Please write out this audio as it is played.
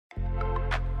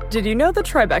Did you know the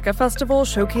Tribeca Festival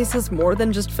showcases more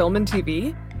than just film and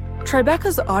TV?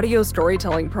 Tribeca's audio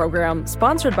storytelling program,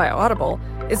 sponsored by Audible,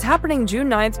 is happening June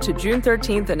 9th to June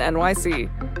 13th in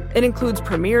NYC. It includes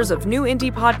premieres of new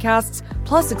indie podcasts,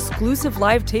 plus exclusive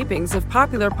live tapings of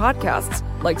popular podcasts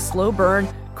like Slow Burn,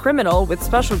 Criminal with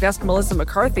special guest Melissa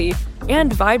McCarthy,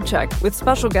 and Vibe Check with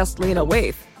special guest Lena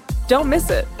Waithe. Don't miss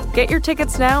it. Get your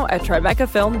tickets now at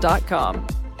tribecafilm.com.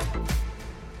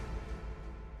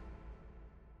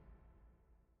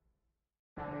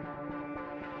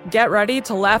 Get ready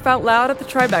to laugh out loud at the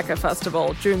Tribeca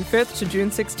Festival, June 5th to June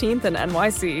 16th in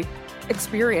NYC.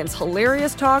 Experience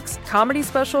hilarious talks, comedy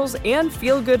specials, and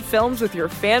feel-good films with your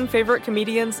fan-favorite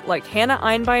comedians like Hannah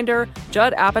Einbinder,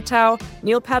 Judd Apatow,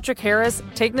 Neil Patrick Harris,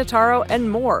 Tig Notaro,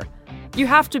 and more. You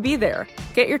have to be there.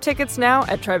 Get your tickets now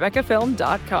at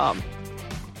tribecafilm.com.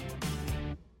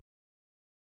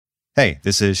 Hey,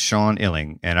 this is Sean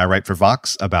Illing, and I write for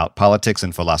Vox about politics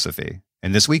and philosophy.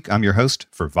 And this week, I'm your host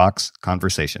for Vox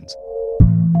Conversations.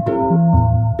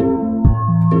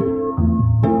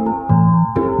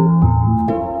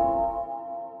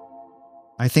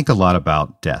 I think a lot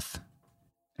about death.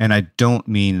 And I don't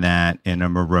mean that in a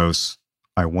morose,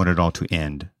 I want it all to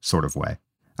end sort of way.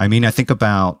 I mean, I think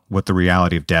about what the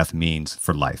reality of death means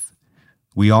for life.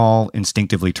 We all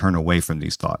instinctively turn away from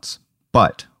these thoughts.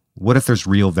 But what if there's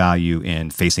real value in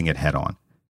facing it head on?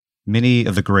 Many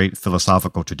of the great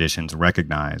philosophical traditions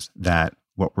recognize that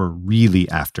what we're really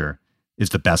after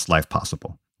is the best life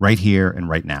possible, right here and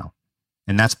right now.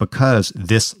 And that's because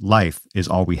this life is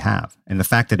all we have. And the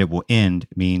fact that it will end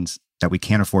means that we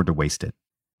can't afford to waste it.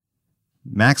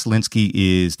 Max Linsky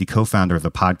is the co-founder of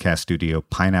the podcast studio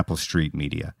Pineapple Street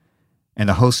Media and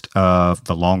the host of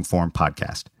the Long Form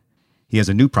podcast. He has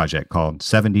a new project called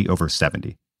 70 over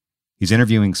 70. He's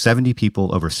interviewing 70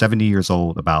 people over 70 years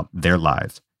old about their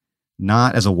lives,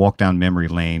 not as a walk down memory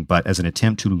lane, but as an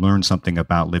attempt to learn something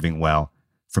about living well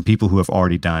from people who have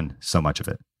already done so much of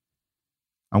it.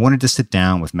 I wanted to sit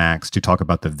down with Max to talk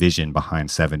about the vision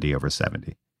behind 70 over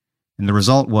 70. And the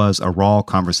result was a raw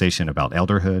conversation about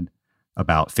elderhood,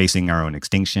 about facing our own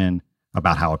extinction,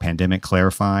 about how a pandemic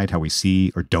clarified how we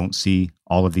see or don't see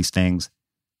all of these things,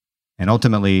 and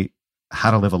ultimately, how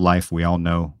to live a life we all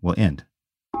know will end.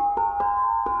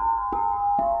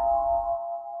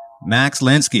 Max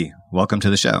Linsky, welcome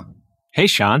to the show. Hey,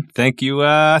 Sean. Thank you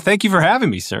for having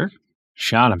me, sir.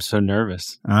 Sean, I'm so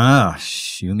nervous.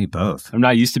 You and me both. I'm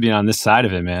not used to being on this side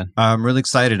of it, man. I'm really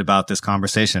excited about this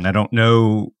conversation. I don't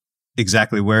know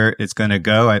exactly where it's going to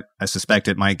go. I suspect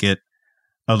it might get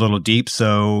a little deep.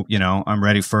 So, I'm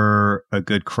ready for a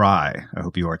good cry. I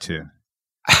hope you are too.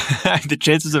 The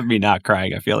chances of me not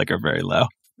crying, I feel like, are very low.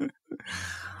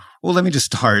 Well, let me just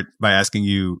start by asking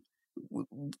you,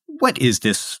 what is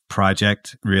this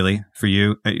project really for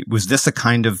you? Was this a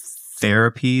kind of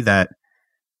therapy that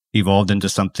evolved into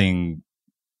something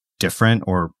different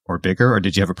or bigger, or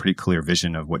did you have a pretty clear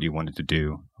vision of what you wanted to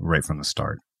do right from the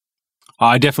start?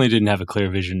 I definitely didn't have a clear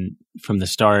vision from the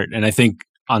start. And I think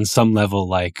on some level,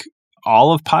 like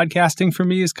all of podcasting for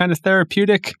me is kind of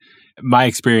therapeutic. My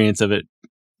experience of it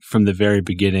from the very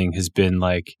beginning has been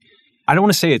like, I don't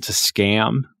want to say it's a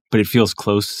scam, but it feels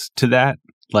close to that.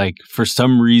 Like for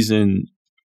some reason,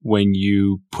 when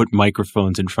you put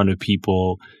microphones in front of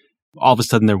people, all of a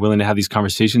sudden they're willing to have these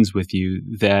conversations with you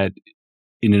that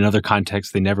in another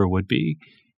context they never would be.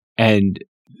 And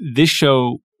this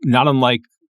show, not unlike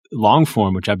Long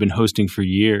Form, which I've been hosting for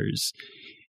years,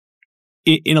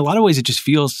 in a lot of ways it just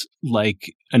feels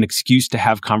like an excuse to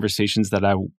have conversations that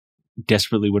I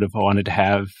desperately would have wanted to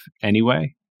have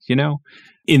anyway,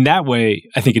 In that way,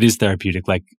 I think it is therapeutic.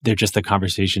 Like they're just the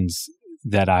conversations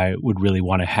that I would really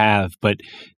want to have. But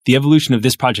the evolution of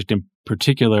this project in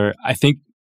particular, I think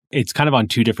it's kind of on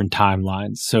two different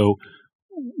timelines. So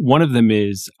one of them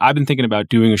is I've been thinking about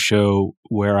doing a show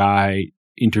where I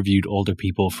interviewed older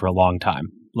people for a long time,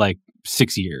 like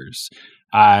 6 years.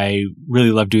 I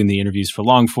really love doing the interviews for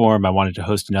Long Form. I wanted to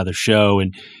host another show.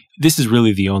 And this is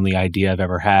really the only idea I've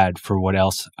ever had for what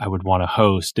else I would want to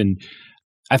host. And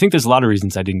I think there's a lot of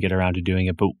reasons I didn't get around to doing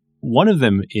it. But one of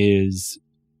them is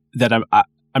that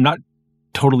I'm not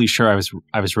totally sure I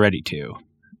was ready to.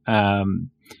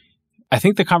 I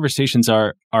think the conversations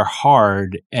are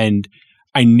hard, and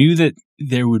I knew that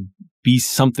there would be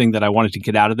something that I wanted to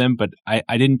get out of them, but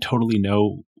I didn't totally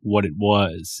know what it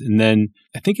was. And then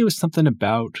I think it was something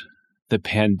about the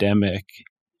pandemic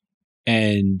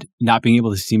and not being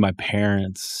able to see my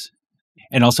parents.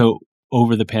 And also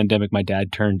over the pandemic, my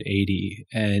dad turned 80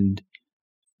 and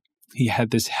he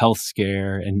had this health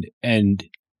scare. And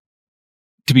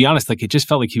to be honest, like it just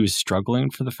felt like he was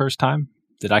struggling for the first time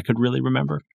that I could really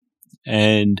remember.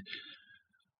 And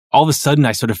all of a sudden,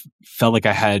 I sort of felt like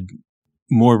I had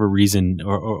more of a reason,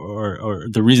 or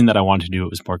the reason that I wanted to do it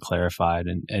was more clarified.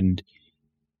 And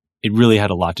it really had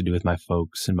a lot to do with my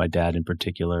folks and my dad in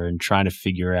particular, and trying to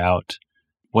figure out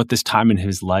what this time in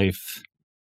his life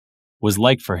was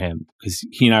like for him, because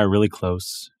he and I are really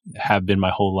close, have been my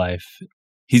whole life.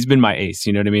 He's been my ace,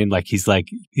 you know what I mean?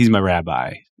 He's my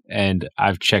rabbi. And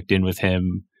I've checked in with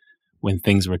him when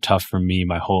things were tough for me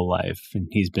my whole life. And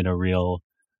he's been a real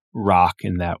rock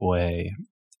in that way.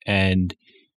 And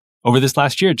over this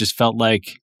last year, it just felt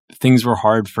like things were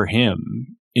hard for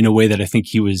him in a way that I think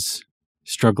he was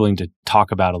struggling to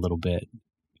talk about a little bit.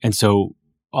 And so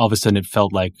all of a sudden it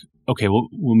felt like, okay, well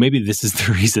maybe this is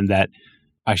the reason that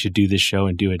I should do this show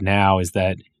and do it now, is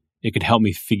that it could help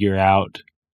me figure out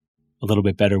a little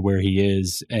bit better where he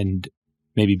is and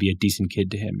maybe be a decent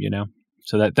kid to him, you know?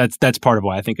 So that's part of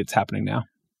why I think it's happening now.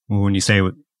 Well, when you say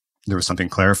there was something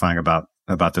clarifying about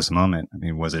this moment, I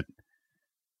mean, was it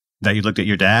that you looked at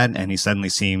your dad and he suddenly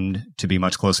seemed to be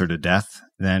much closer to death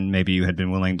than maybe you had been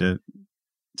willing to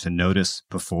notice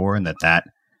before, and that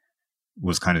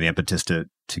was kind of the impetus to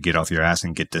get off your ass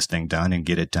and get this thing done and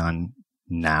get it done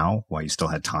now while you still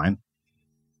had time?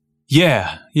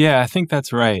 Yeah, I think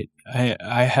that's right.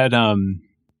 I had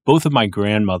both of my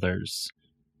grandmothers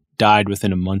died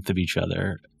within a month of each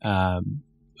other a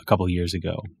couple of years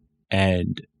ago,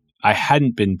 and I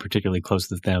hadn't been particularly close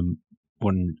with them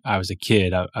when I was a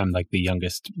kid. I'm like the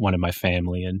youngest one in my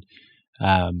family, and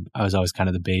I was always kind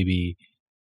of the baby.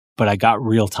 But I got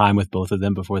real time with both of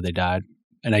them before they died,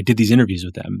 and I did these interviews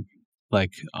with them,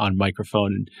 like on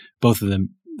microphone, and both of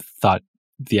them thought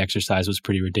the exercise was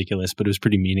pretty ridiculous, but it was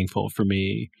pretty meaningful for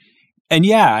me. And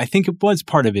yeah, I think it was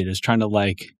part of it, is trying to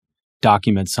like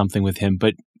document something with him,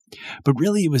 but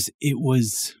really it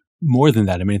was more than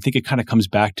that. I mean, I think it kind of comes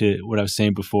back to what I was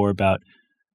saying before about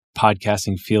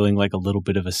podcasting feeling like a little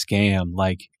bit of a scam.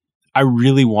 Like, I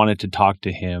really wanted to talk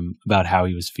to him about how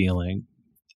he was feeling,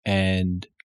 and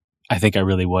I think I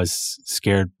really was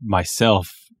scared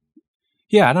myself.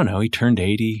 Yeah, I don't know. He turned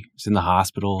 80, he was in the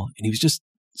hospital, and he was just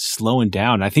slowing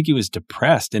down. I think he was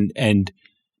depressed, and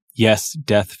yes,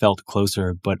 death felt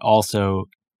closer, but also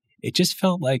it just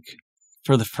felt like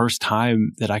for the first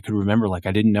time that I could remember, like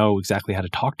I didn't know exactly how to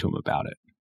talk to him about it.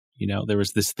 You know, there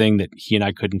was this thing that he and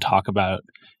I couldn't talk about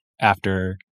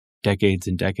after decades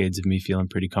and decades of me feeling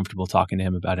pretty comfortable talking to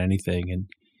him about anything. And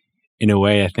in a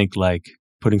way, I think like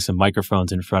putting some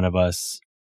microphones in front of us,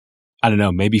 I don't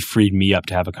know, maybe freed me up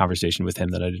to have a conversation with him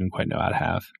that I didn't quite know how to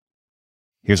have.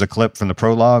 Here's a clip from the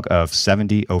prologue of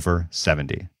 70 over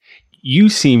 70. You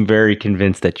seem very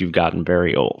convinced that you've gotten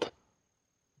very old.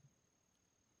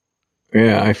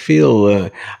 Yeah, I feel,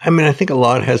 I think a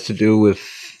lot has to do with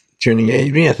turning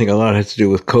 80. I think a lot has to do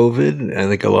with COVID. I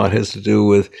think a lot has to do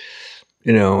with,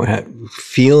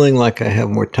 feeling like I have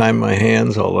more time in my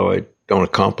hands, although I don't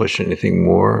accomplish anything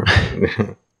more.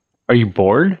 Are you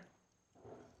bored?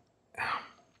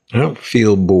 I don't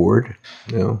feel bored,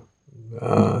 no.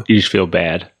 You just feel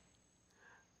bad?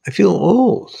 I feel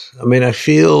old. I mean, I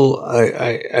feel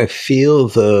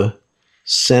the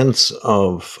sense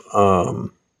of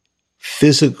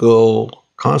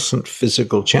constant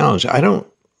physical challenge. I don't,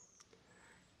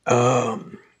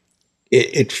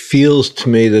 it feels to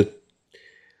me that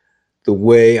the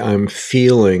way I'm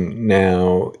feeling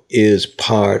now is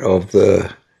part of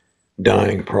the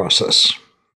dying process.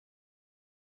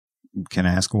 Can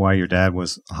I ask why your dad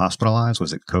was hospitalized?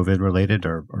 Was it COVID related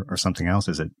or something else?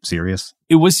 Is it serious?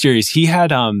 It was serious. He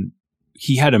had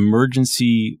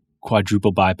emergency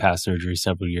quadruple bypass surgery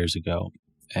several years ago,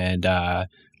 and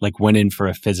went in for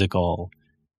a physical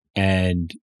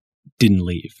and didn't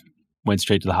leave. Went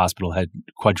straight to the hospital, had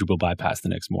quadruple bypass the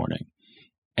next morning.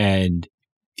 And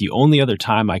the only other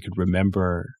time I could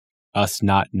remember us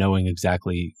not knowing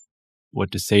exactly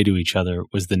what to say to each other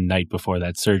was the night before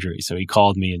that surgery. So he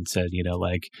called me and said,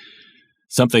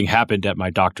 something happened at my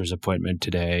doctor's appointment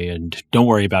today, and don't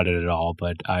worry about it at all,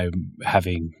 but I'm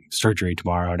having surgery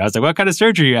tomorrow. And I was like, what kind of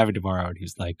surgery are you having tomorrow? And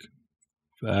he's like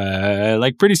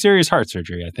pretty serious heart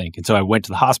surgery, I think. And so I went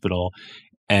to the hospital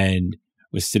and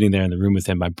was sitting there in the room with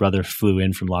him. My brother flew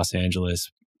in from Los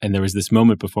Angeles, and there was this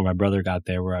moment before my brother got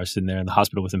there where I was sitting there in the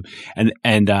hospital with him, and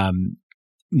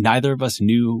neither of us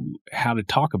knew how to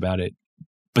talk about it.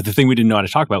 But the thing we didn't know how to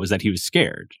talk about was that he was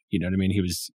scared. You know what I mean? He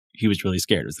was really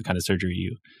scared. It was the kind of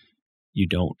surgery you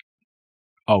don't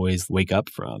always wake up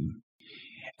from.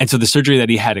 And so the surgery that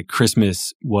he had at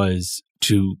Christmas was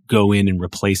to go in and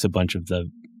replace a bunch of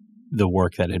the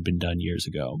work that had been done years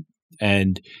ago.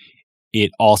 And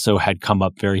it also had come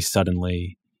up very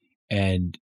suddenly.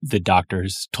 And the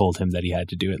doctors told him that he had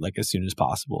to do it like as soon as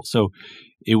possible. So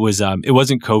it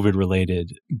wasn't COVID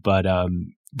related, but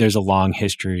there's a long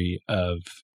history of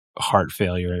heart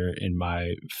failure in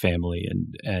my family,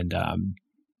 and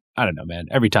I don't know, man.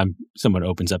 Every time someone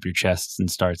opens up your chest and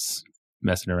starts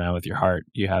messing around with your heart,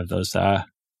 you have those kind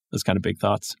of big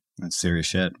thoughts. That's serious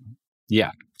shit. Yeah.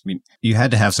 I mean, you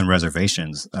had to have some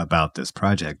reservations about this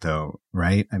project, though,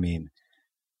 right? I mean,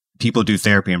 people do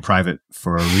therapy in private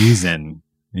for a reason,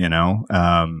 you know?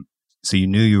 So you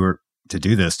knew you were to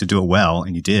do this, to do it well,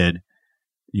 and you did.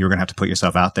 You were going to have to put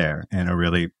yourself out there in a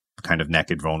really kind of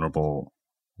naked, vulnerable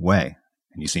way.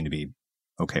 And you seem to be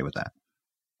okay with that.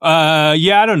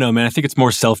 Yeah, I don't know, man. I think it's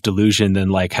more self-delusion than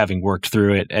like having worked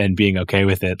through it and being okay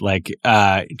with it. Like,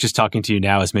 just talking to you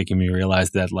now is making me realize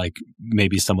that like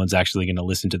maybe someone's actually going to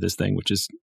listen to this thing, which is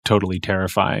totally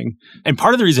terrifying. And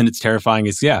part of the reason it's terrifying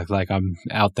is, yeah, like I'm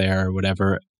out there or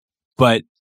whatever. But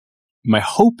my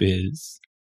hope is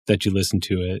that you listen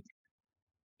to it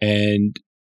and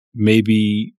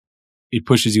maybe it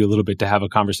pushes you a little bit to have a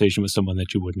conversation with someone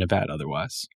that you wouldn't have had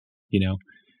otherwise, you know?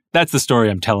 That's the story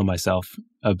I'm telling myself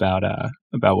about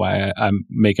why I'm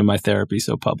making my therapy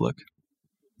so public.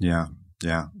 Yeah.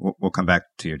 We'll come back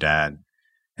to your dad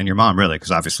and your mom, really,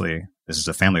 because obviously this is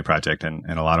a family project in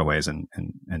a lot of ways, and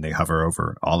they hover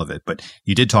over all of it. But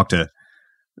you did talk to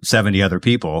 70 other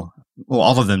people, well,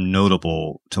 all of them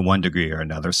notable to one degree or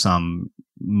another, some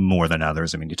more than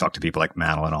others. I mean, you talked to people like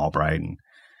Madeleine Albright and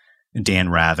Dan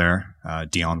Rather,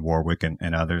 Dionne Warwick,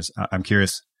 and others. I'm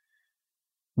curious,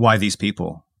 why these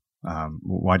people?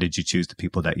 Why did you choose the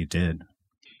people that you did?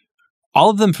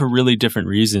 All of them for really different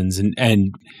reasons.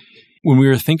 And when we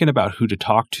were thinking about who to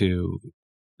talk to,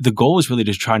 the goal was really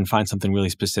to try and find something really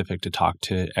specific to talk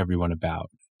to everyone about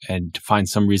and to find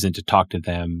some reason to talk to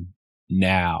them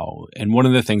now. And one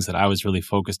of the things that I was really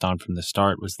focused on from the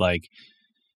start was like,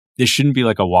 this shouldn't be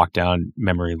like a walk down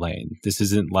memory lane. This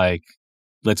isn't like,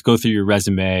 let's go through your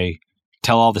resume,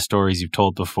 tell all the stories you've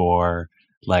told before,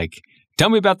 like, tell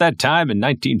me about that time in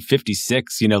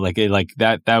 1956, you know, like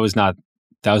that was not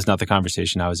the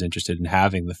conversation I was interested in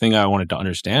having. The thing I wanted to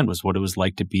understand was what it was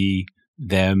like to be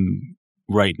them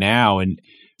right now. And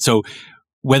so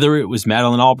whether it was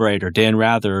Madeleine Albright or Dan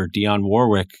Rather or Dionne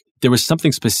Warwick, there was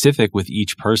something specific with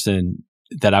each person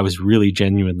that I was really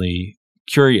genuinely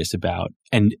curious about.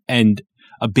 And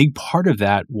a big part of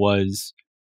that was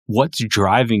what's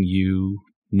driving you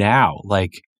now?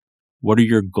 Like, what are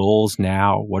your goals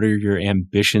now? What are your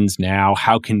ambitions now?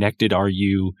 How connected are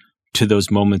you to those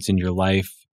moments in your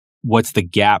life? What's the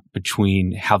gap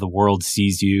between how the world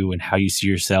sees you and how you see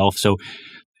yourself? So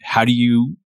how do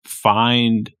you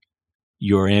find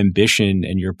your ambition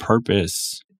and your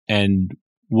purpose? And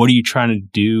what are you trying to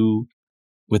do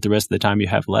with the rest of the time you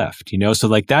have left? You know, so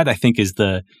like that, I think is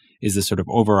the sort of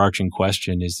overarching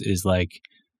question is like,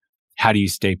 how do you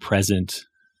stay present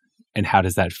and how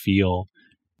does that feel?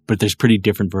 But there's pretty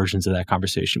different versions of that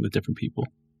conversation with different people.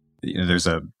 You know, there's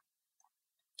a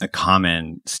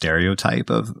common stereotype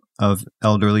of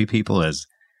elderly people as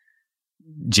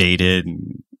jaded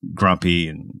and grumpy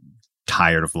and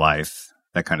tired of life,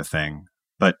 that kind of thing.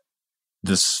 But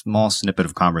the small snippet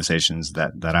of conversations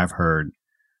that I've heard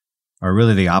are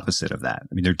really the opposite of that.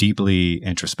 I mean, they're deeply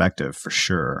introspective for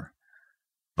sure,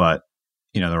 but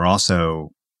you know, they're also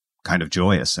kind of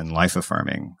joyous and life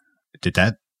affirming. Did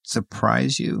that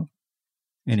surprise you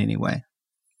in any way?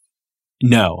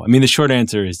 No. I mean, the short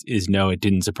answer is no, it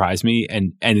didn't surprise me.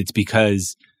 And it's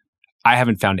because I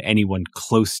haven't found anyone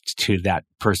close to that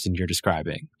person you're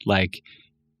describing. Like,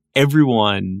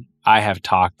 everyone I have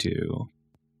talked to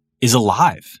is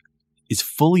alive, is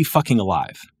fully fucking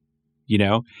alive, you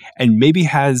know, and maybe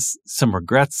has some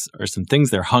regrets or some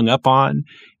things they're hung up on,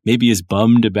 maybe is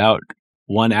bummed about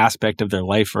one aspect of their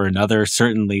life or another.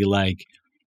 Certainly, like,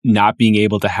 not being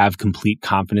able to have complete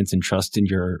confidence and trust in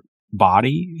your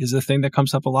body is a thing that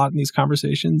comes up a lot in these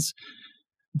conversations.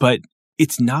 But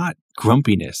it's not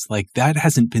grumpiness. Like, that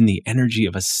hasn't been the energy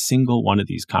of a single one of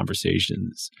these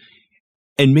conversations.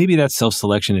 And maybe that's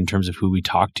self-selection in terms of who we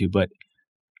talk to, but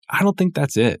I don't think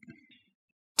that's it.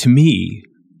 To me,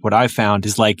 what I found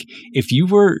is, like, if you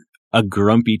were a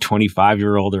grumpy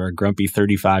 25-year-old or a grumpy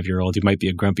 35-year-old, you might be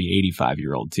a grumpy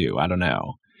 85-year-old too. I don't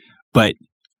know. But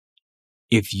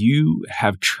if you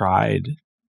have tried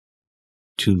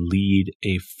to lead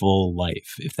a full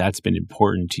life, if that's been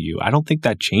important to you, I don't think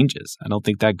that changes. I don't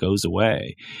think that goes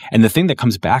away. And the thing that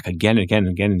comes back again and again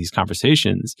and again in these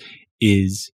conversations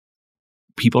is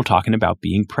people talking about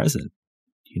being present,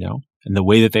 you know, and the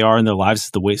way that they are in their lives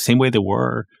is the same way they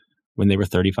were when they were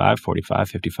 35, 45,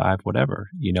 55, whatever.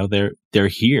 They're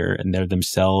here and they're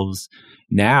themselves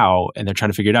now, and they're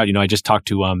trying to figure it out. I just talked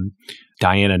to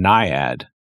Diana Nyad,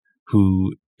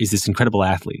 who is this incredible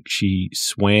athlete. She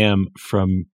swam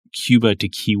from Cuba to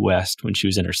Key West when she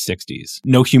was in her 60s.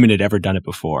 No human had ever done it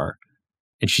before.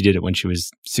 And she did it when she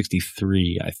was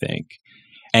 63, I think.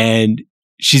 And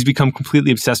she's become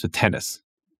completely obsessed with tennis.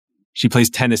 She plays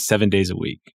tennis 7 days a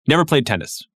week. Never played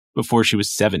tennis before she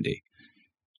was 70.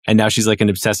 And now she's like an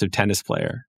obsessive tennis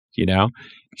player,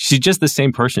 She's just the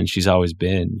same person she's always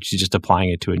been. She's just applying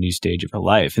it to a new stage of her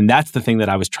life. And that's the thing that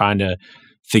I was trying to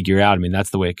figure out. I mean, that's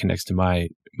the way it connects to my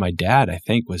dad, I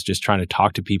think, was just trying to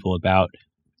talk to people about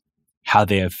how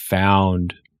they have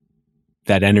found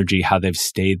that energy, how they've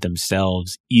stayed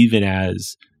themselves, even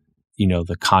as,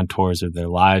 the contours of their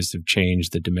lives have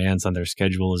changed, the demands on their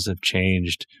schedules have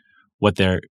changed, what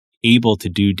they're able to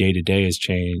do day to day has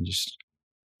changed.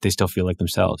 They still feel like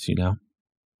themselves,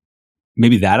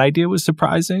 Maybe that idea was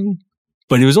surprising,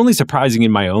 but it was only surprising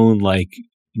in my own,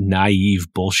 naive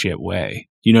bullshit way.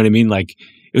 You know what I mean? It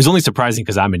was only surprising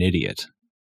because I'm an idiot,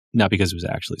 not because it was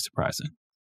actually surprising.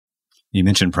 You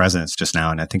mentioned presence just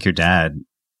now, and I think your dad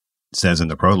says in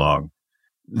the prologue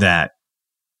that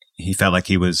he felt like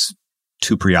he was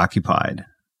too preoccupied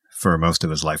for most of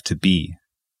his life to be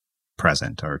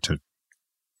present or to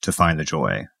find the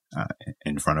joy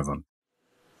in front of him.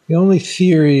 The only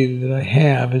theory that I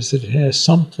have is that it has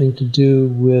something to do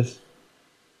with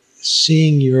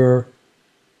seeing your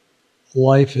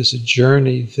life as a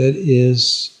journey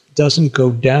that doesn't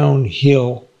go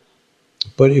downhill,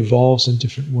 but evolves in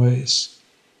different ways.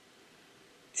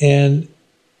 And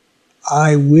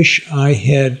I wish I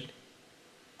had,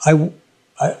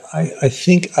 I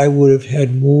think I would have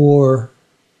had more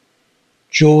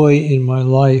joy in my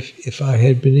life if I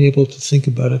had been able to think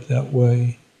about it that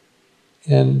way.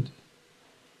 And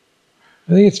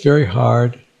I think it's very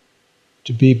hard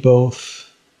to be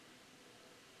both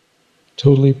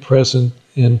totally present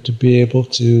and to be able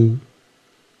to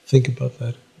think about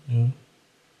that, And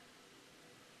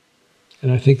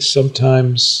I think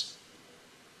sometimes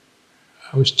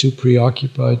I was too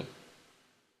preoccupied.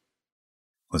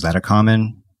 Was that a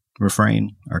common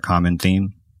refrain or common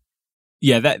theme?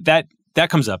 Yeah, that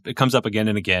comes up. It comes up again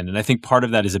and again. And I think part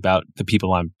of that is about the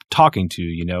people I'm talking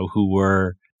to, who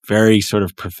were very sort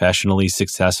of professionally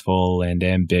successful and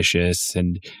ambitious.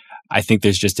 And I think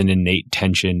there's just an innate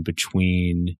tension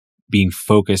between being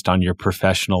focused on your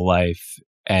professional life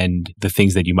and the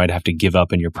things that you might have to give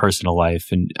up in your personal life.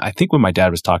 And I think when my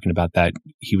dad was talking about that,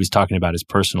 he was talking about his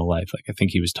personal life. I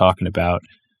think he was talking about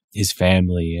his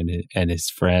family and his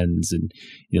friends. And,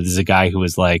 there's a guy who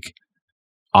was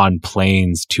on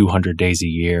planes 200 days a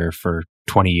year for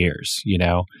 20 years,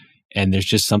 and there's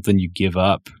just something you give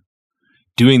up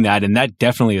doing that. And that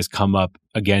definitely has come up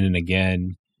again and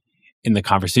again in the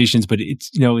conversations. But it's,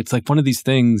 it's like one of these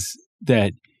things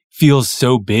that feels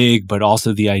so big, but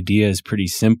also the idea is pretty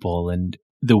simple. And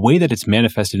the way that it's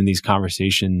manifested in these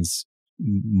conversations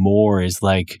more is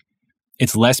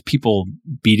it's less people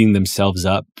beating themselves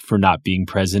up for not being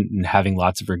present and having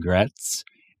lots of regrets,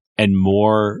 and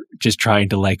more just trying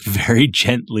to very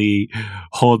gently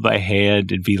hold my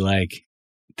hand and be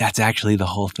that's actually the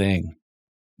whole thing.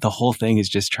 The whole thing is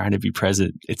just trying to be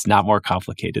present. It's not more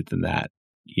complicated than that,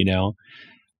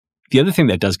 The other thing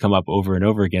that does come up over and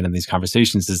over again in these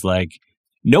conversations is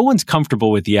no one's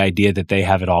comfortable with the idea that they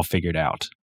have it all figured out.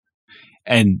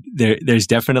 And there's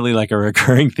definitely a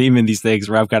recurring theme in these things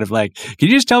where I'm kind of can you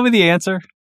just tell me the answer?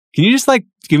 Can you just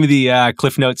give me the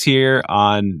Cliff Notes here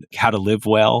on how to live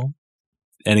well?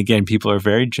 And again, people are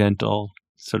very gentle,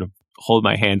 sort of hold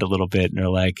my hand a little bit and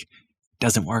are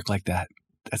doesn't work like that.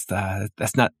 That's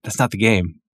not the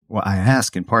game. Well, I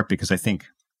ask in part because I think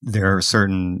there are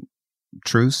certain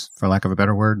truths, for lack of a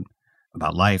better word,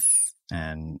 about life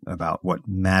and about what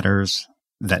matters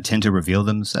that tend to reveal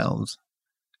themselves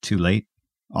too late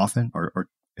often, or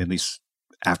at least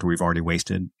after we've already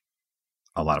wasted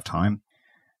a lot of time.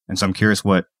 And so I'm curious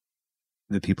what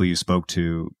the people you spoke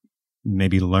to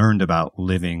maybe learned about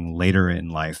living later in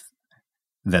life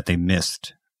that they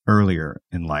missed earlier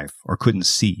in life or couldn't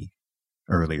see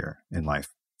earlier in life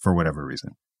for whatever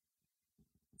reason.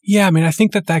 Yeah, I mean, I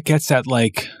think that gets at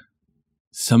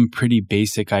some pretty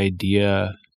basic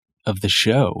idea of the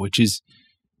show, which is,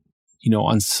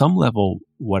 on some level,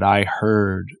 what I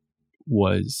heard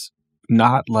was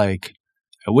not I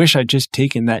wish I'd just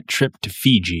taken that trip to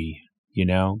Fiji,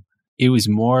 It was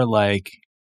more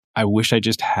I wish I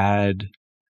just had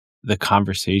the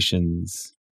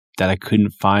conversations that I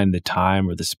couldn't find the time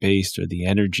or the space or the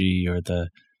energy or the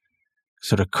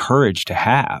sort of courage to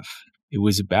have. It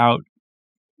was about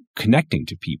connecting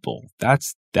to people.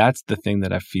 That's the thing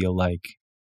that I feel like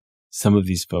some of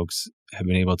these folks have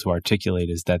been able to articulate,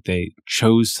 is that they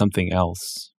chose something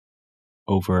else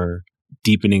over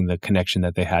deepening the connection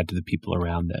that they had to the people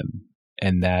around them.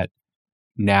 And that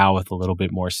now, with a little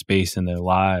bit more space in their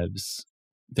lives,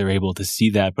 they're able to see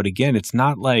that. But again, it's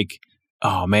not like,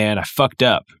 oh man, I fucked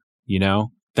up, you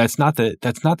know? That's not the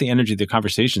energy of the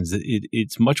conversations.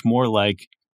 It's much more like,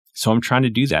 so I'm trying to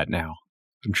do that now.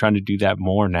 I'm trying to do that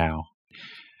more now.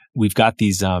 We've got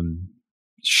these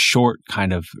short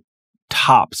kind of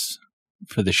tops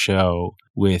for the show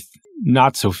with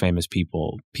not so famous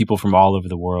people from all over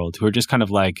the world, who are just kind of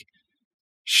like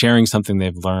sharing something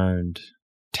they've learned,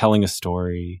 telling a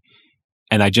story.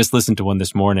 And I just listened to one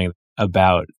this morning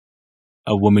about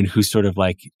a woman who sort of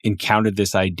like encountered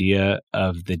this idea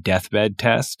of the deathbed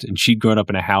test. And she'd grown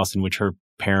up in a house in which her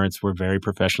parents were very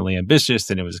professionally ambitious,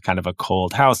 and it was kind of a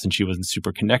cold house, and she wasn't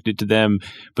super connected to them,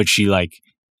 but she like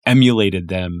emulated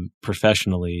them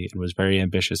professionally and was very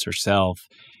ambitious herself.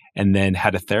 And then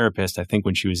had a therapist, I think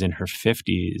when she was in her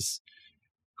 50s,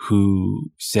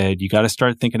 who said, you got to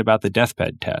start thinking about the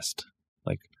deathbed test.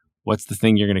 Like, what's the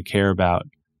thing you're going to care about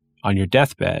on your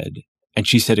deathbed? And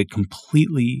she said it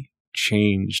completely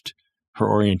changed her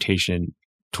orientation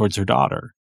towards her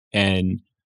daughter. And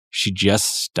she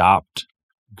just stopped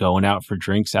going out for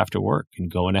drinks after work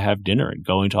and going to have dinner and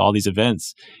going to all these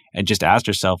events, and just asked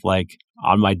herself, like,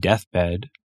 on my deathbed,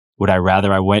 would I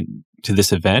rather I went to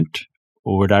this event,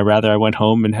 or would I rather I went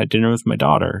home and had dinner with my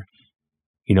daughter?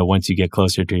 You know, once you get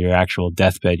closer to your actual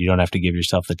deathbed, you don't have to give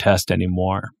yourself the test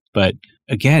anymore. But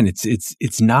again, it's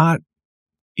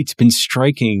been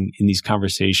striking in these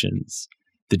conversations,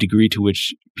 the degree to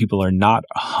which people are not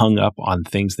hung up on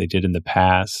things they did in the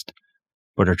past,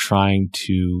 but are trying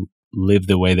to live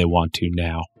the way they want to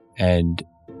now and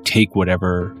take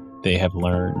whatever they have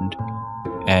learned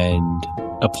and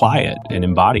apply it and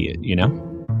embody it, you know?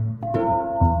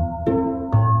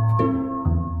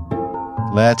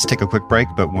 Let's take a quick break,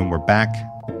 but when we're back,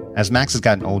 as Max has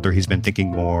gotten older, he's been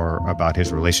thinking more about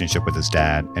his relationship with his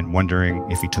dad and wondering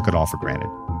if he took it all for granted.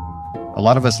 A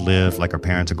lot of us live like our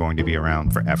parents are going to be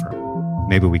around forever.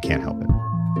 Maybe we can't help it.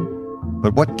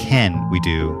 But what can we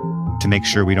do to make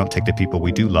sure we don't take the people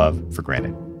we do love for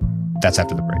granted? That's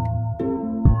after the break.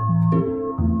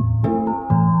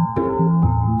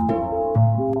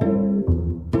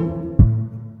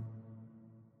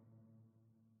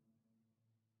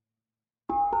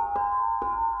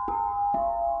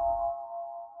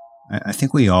 I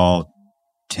think we all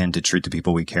tend to treat the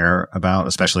people we care about,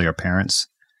 especially our parents,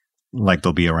 like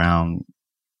they'll be around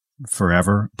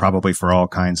forever, probably for all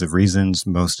kinds of reasons,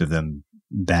 most of them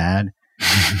bad.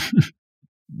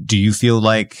 Do you feel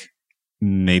like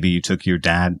maybe you took your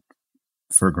dad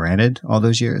for granted all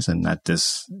those years, and that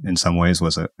this in some ways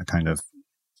was a kind of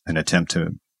an attempt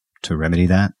to remedy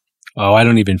that? Oh, I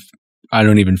don't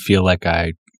even feel like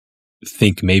I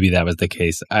think maybe that was the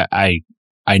case. I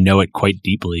know it quite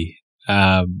deeply.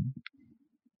 I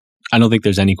don't think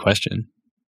there's any question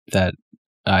that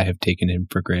I have taken him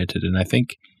for granted. And I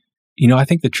think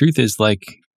the truth is, like,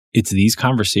 it's these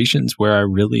conversations where I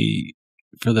really,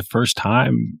 for the first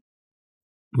time,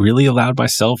 really allowed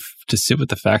myself to sit with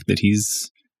the fact that he's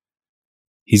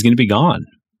going to be gone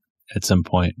at some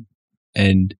point.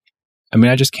 And I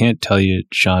mean, I just can't tell you,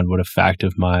 Sean, what a fact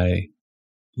of my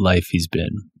life he's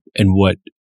been, and what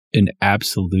an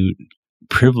absolute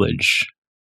privilege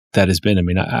that has been. I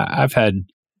mean, I've had,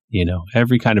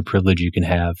 every kind of privilege you can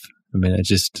have. I mean,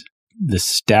 the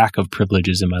stack of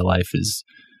privileges in my life is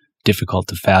difficult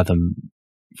to fathom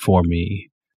for me,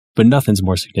 but nothing's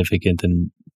more significant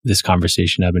than this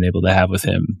conversation I've been able to have with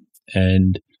him.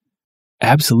 And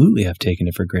absolutely, I've taken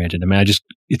it for granted. I mean,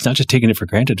 it's not just taking it for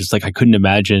granted. It's like, I couldn't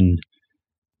imagine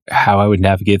how I would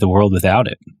navigate the world without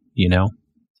it,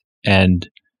 And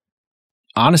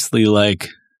honestly, like,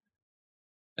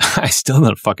 I still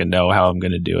don't fucking know how I'm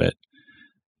going to do it.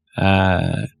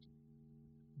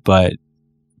 But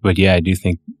yeah, I do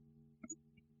think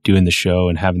doing the show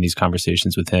and having these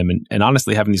conversations with him, and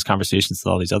honestly having these conversations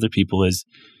with all these other people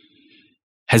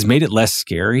has made it less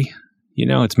scary.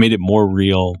 It's made it more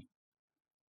real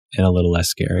and a little less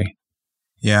scary.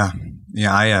 Yeah.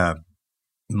 Yeah.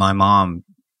 My mom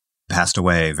passed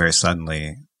away very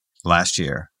suddenly last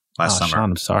summer. Sean,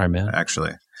 I'm sorry, man.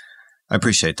 Actually, I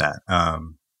appreciate that.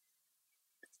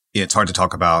 It's hard to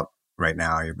talk about right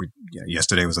now.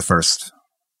 Yesterday was the first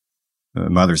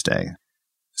Mother's Day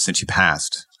since she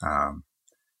passed. I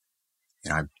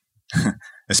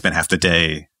spent half the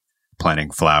day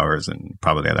planting flowers and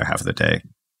probably the other half of the day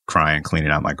crying, cleaning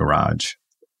out my garage.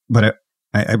 But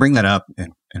I bring that up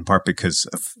in part because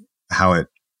of how it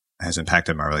has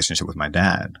impacted my relationship with my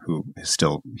dad, who is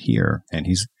still here, and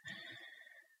he's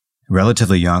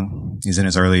relatively young. He's in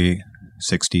his early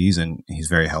 60s and he's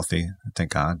very healthy,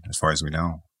 thank God, as far as we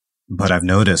know. But I've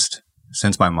noticed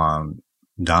since my mom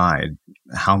died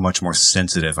how much more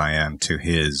sensitive I am to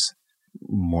his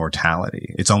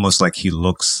mortality. It's almost like he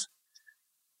looks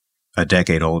a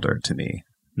decade older to me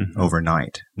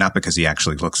overnight, not because he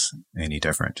actually looks any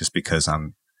different, just because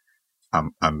I'm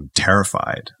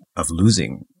terrified of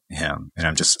losing him, and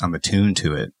I'm attuned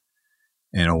to it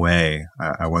in a way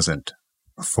I wasn't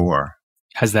before.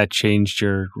 Has that changed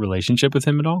your relationship with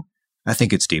him at all? I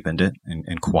think it's deepened it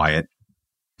in quiet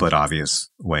but obvious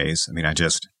ways. I mean,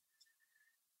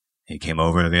 he came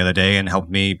over the other day and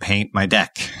helped me paint my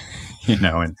deck,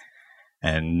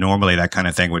 and normally that kind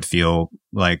of thing would feel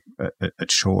like a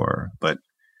chore, but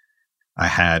I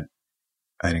had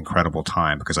an incredible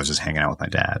time because I was just hanging out with my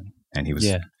dad, and he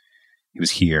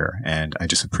was here, and I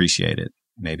just appreciate it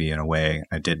maybe in a way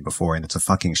I did before. And it's a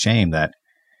fucking shame that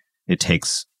it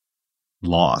takes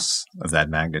loss of that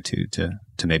magnitude to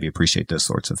maybe appreciate those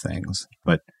sorts of things.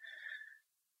 But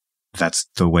that's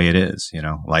the way it is.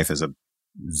 Life is a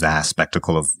vast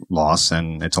spectacle of loss,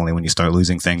 and it's only when you start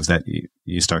losing things that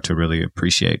you start to really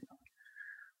appreciate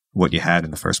what you had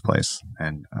in the first place.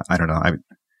 And I don't know,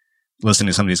 listening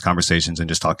to some of these conversations and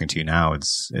just talking to you now,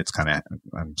 it's kind of,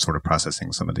 I'm sort of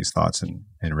processing some of these thoughts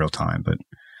in real time, but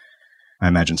I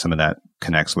imagine some of that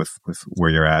connects with where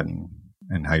you're at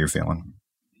and how you're feeling.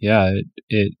 Yeah,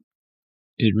 it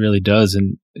really does.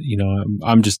 And,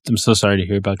 I'm so sorry to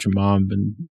hear about your mom,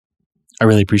 and I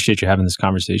really appreciate you having this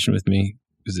conversation with me,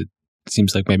 because it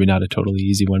seems like maybe not a totally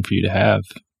easy one for you to have.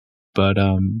 But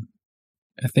I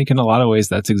think in a lot of ways,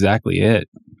 that's exactly it.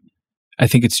 I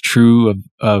think it's true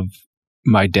of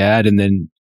my dad, and then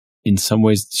in some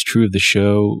ways it's true of the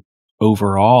show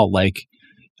overall. Like,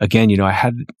 again, I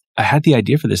had the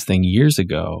idea for this thing years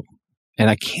ago, and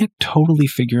I can't totally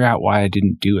figure out why I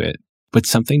didn't do it, but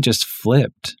something just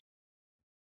flipped.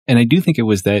 And I do think it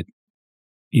was that,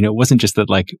 it wasn't just that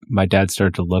like my dad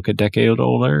started to look a decade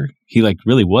older. He like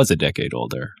really was a decade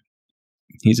older.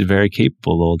 He's a very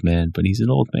capable old man, but he's an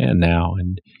old man now.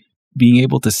 And being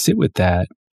able to sit with that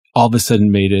all of a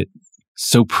sudden made it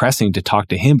so pressing to talk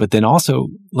to him, but then also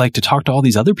like to talk to all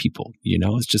these other people.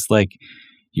 It's just like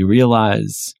you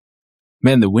realize,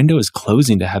 man, the window is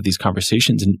closing to have these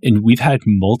conversations. And we've had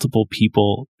multiple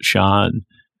people, Sean,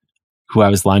 who I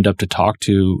was lined up to talk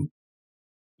to,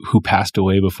 who passed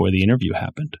away before the interview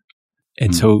happened.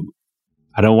 And so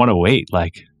I don't want to wait.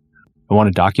 Like, I want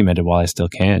to document it while I still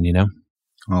can,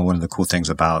 Well, one of the cool things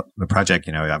about the project,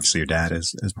 obviously your dad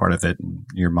is part of it. And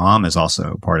your mom is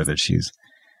also part of it. She's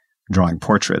drawing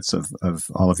portraits of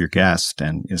all of your guests.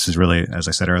 And this is really, as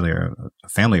I said earlier, a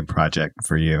family project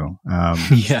for you.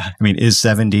 Yeah. I mean, is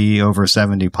over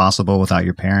 70 possible without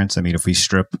your parents? I mean, if we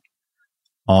strip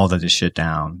all of this shit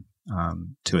down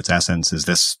to its essence, is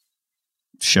this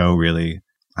show really,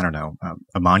 I don't know,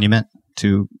 a monument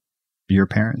to your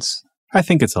parents? I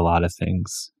think it's a lot of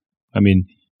things. I mean,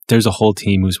 there's a whole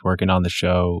team who's working on the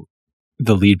show.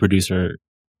 The lead producer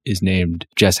is named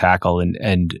Jess Hackle,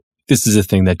 and this is a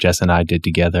thing that Jess and I did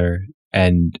together,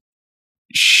 and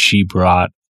she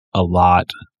brought a lot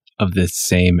of the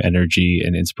same energy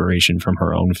and inspiration from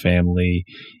her own family,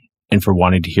 and for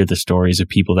wanting to hear the stories of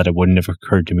people that it wouldn't have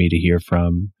occurred to me to hear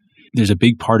from. There's a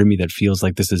big part of me that feels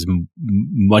like this is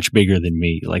much bigger than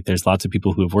me. Like, there's lots of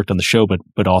people who have worked on the show,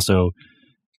 but also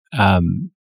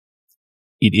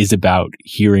it is about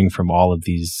hearing from all of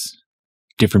these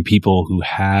different people who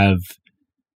have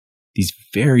these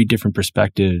very different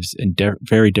perspectives and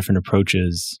very different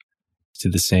approaches to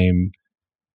the same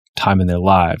time in their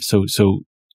lives. So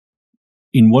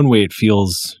in one way, it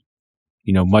feels,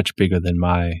 much bigger than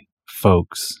my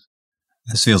folks.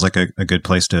 This feels like a good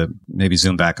place to maybe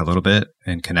zoom back a little bit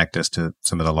and connect us to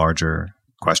some of the larger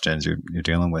questions you're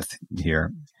dealing with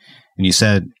here. And you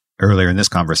said earlier in this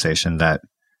conversation that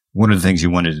one of the things you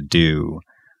wanted to do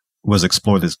was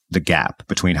explore the gap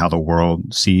between how the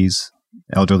world sees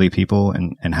elderly people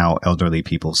and how elderly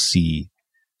people see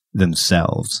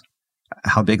themselves.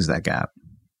 How big is that gap?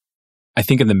 I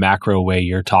think in the macro way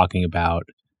you're talking about,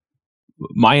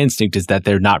 my instinct is that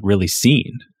they're not really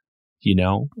seen.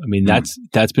 I mean,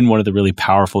 that's been one of the really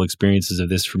powerful experiences of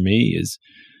this for me. Is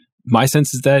my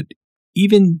sense is that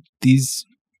even these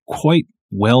quite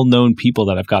well-known people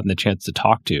that I've gotten the chance to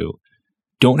talk to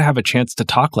don't have a chance to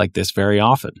talk like this very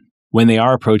often. When they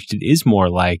are approached, it is more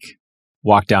like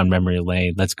walk down memory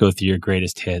lane. Let's go through your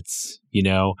greatest hits,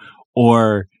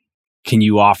 or can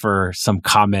you offer some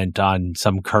comment on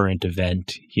some current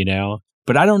event, But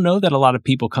But I don't know that a lot of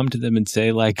people come to them and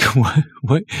say, like,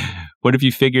 what have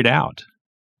you figured out?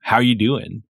 How are you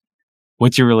doing?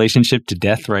 What's your relationship to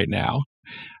death right now?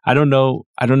 I don't know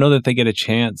that they get a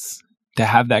chance to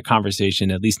have that conversation,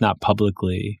 at least not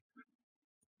publicly,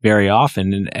 very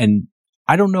often. And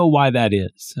I don't know why that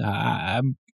is.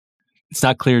 It's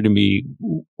not clear to me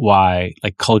why,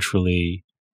 like, culturally,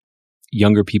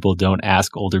 younger people don't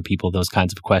ask older people those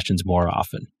kinds of questions more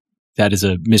often. That is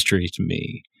a mystery to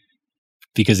me.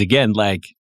 Because again, like,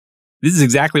 this is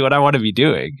exactly what I want to be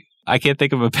doing. I can't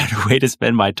think of a better way to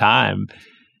spend my time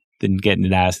than getting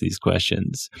to ask these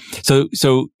questions. So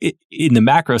in the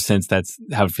macro sense, that's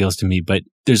how it feels to me. But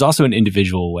there's also an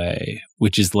individual way,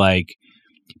 which is like,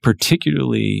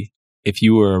 particularly if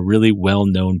you were a really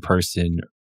well-known person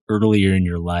earlier in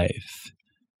your life,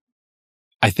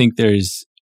 I think there's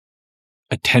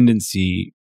a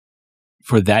tendency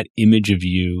for that image of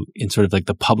you in sort of like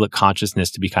the public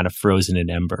consciousness to be kind of frozen in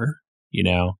ember, you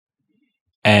know?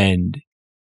 And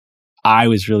I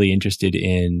was really interested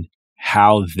in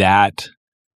how that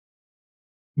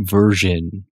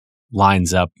version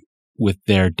lines up with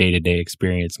their day-to-day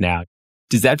experience now.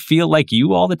 Does that feel like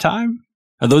you all the time?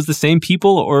 Are those the same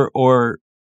people, or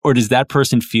does that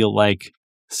person feel like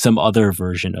some other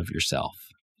version of yourself?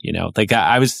 You know, like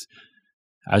I was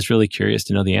really curious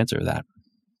to know the answer to that.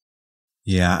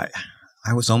 Yeah,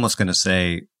 I was almost going to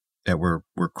say that we're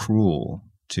cruel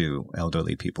to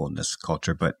elderly people in this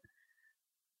culture, but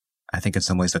I think in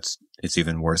some ways it's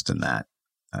even worse than that.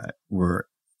 We're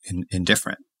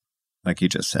indifferent, like you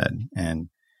just said. And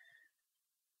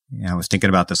I was thinking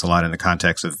about this a lot in the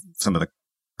context of some of the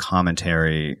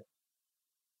commentary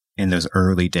in those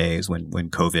early days when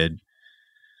COVID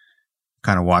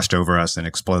kind of washed over us and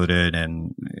exploded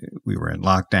and we were in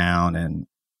lockdown. And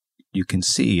you can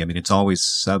see, I mean, it's always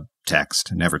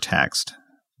subtext, never text,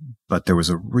 but there was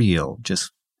a real,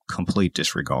 just complete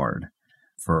disregard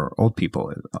for old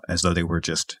people, as though they were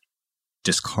just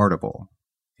discardable.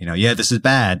 You know, yeah, this is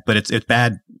bad, but it's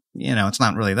bad. You know, it's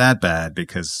not really that bad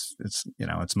because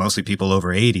it's mostly people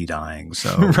over 80 dying.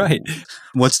 So right.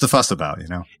 What's the fuss about, you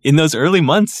know? In those early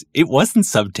months, it wasn't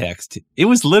subtext. It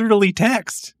was literally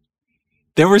text.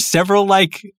 There were several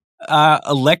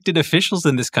elected officials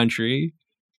in this country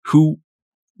who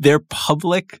their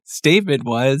public statement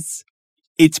was,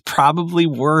 it's probably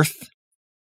worth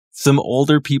some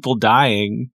older people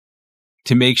dying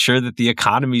to make sure that the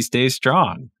economy stays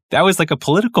strong. That was like a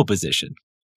political position.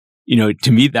 You know,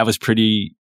 to me, that was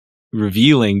pretty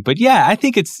revealing. But yeah, I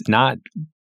think it's not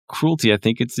cruelty. I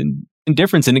think it's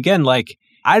indifference. And again, like,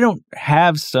 I don't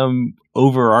have some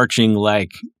overarching,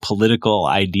 like, political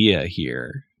idea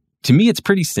here. To me, it's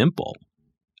pretty simple.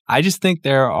 I just think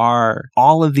there are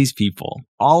all of these people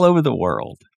all over the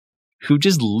world who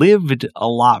just lived a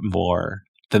lot more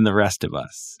than the rest of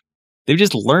us. They've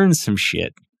just learned some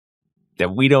shit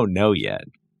that we don't know yet.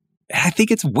 And I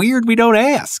think it's weird we don't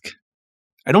ask.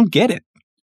 I don't get it.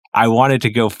 I wanted to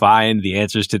go find the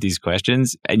answers to these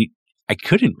questions, and I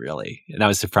couldn't really. And I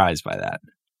was surprised by that.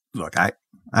 Look, I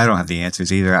don't have the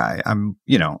answers either. I'm,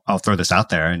 I'll throw this out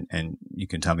there and you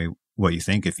can tell me what you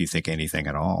think, if you think anything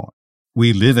at all.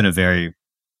 We live in a very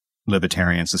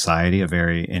libertarian society, a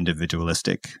very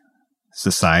individualistic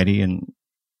society. And,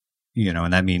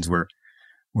 and that means we're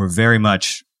very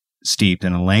much steeped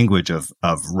in a language of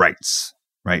rights,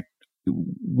 right?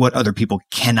 What other people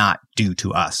cannot do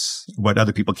to us, what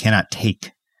other people cannot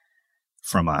take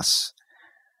from us.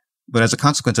 But as a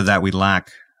consequence of that, we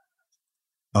lack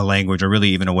a language, or really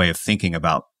even a way of thinking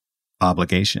about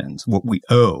obligations, what we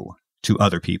owe to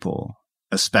other people,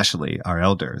 especially our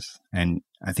elders. And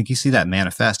I think you see that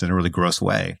manifest in a really gross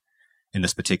way in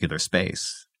this particular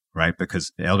space, right?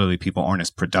 Because elderly people aren't as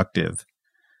productive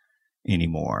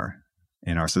anymore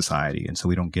in our society. And so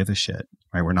we don't give a shit,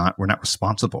 right? We're not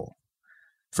responsible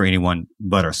for anyone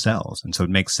but ourselves. And so it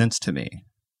makes sense to me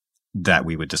that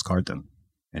we would discard them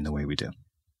in the way we do.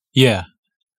 Yeah.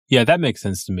 Yeah, that makes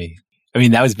sense to me. I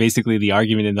mean, that was basically the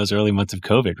argument in those early months of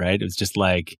COVID, right? It was just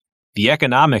like the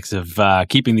economics of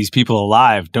keeping these people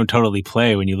alive don't totally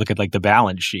play when you look at like the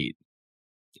balance sheet.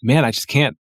 Man, I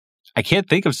can't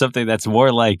think of something that's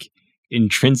more like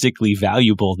intrinsically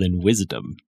valuable than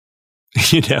wisdom.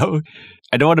 You know,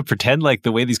 I don't want to pretend like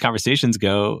the way these conversations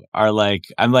go are like,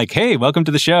 I'm like, hey, welcome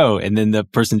to the show. And then the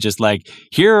person's just like,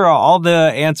 here are all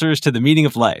the answers to the meaning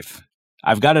of life.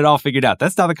 I've got it all figured out.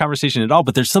 That's not the conversation at all.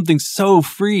 But there's something so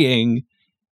freeing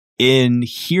in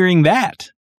hearing that,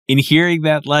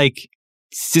 like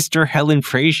Sister Helen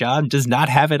Prejean does not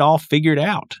have it all figured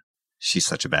out. She's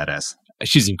such a badass.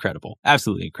 She's incredible.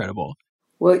 Absolutely incredible.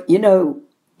 Well,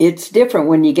 It's different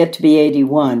when you get to be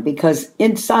 81 because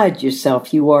inside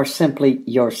yourself, you are simply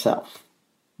yourself.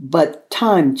 But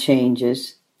time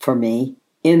changes for me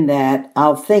in that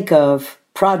I'll think of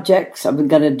projects I'm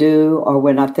going to do, or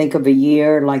when I think of a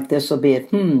year like this will be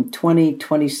at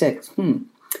 2026.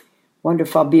 Wonder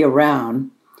if I'll be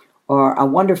around, or I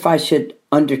wonder if I should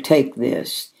undertake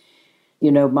this.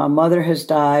 You know, my mother has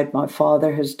died, my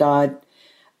father has died,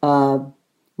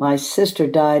 my sister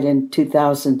died in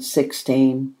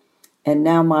 2016, and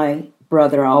now my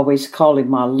brother, I always call him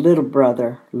my little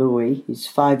brother, Louis, he's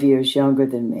 5 years younger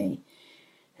than me,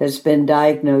 has been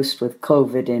diagnosed with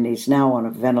COVID, and he's now on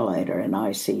a ventilator in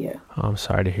ICU. Oh, I'm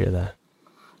sorry to hear that.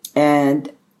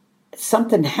 And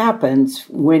something happens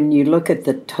when you look at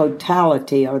the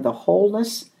totality or the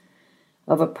wholeness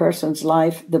of a person's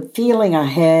life. The feeling I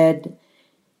had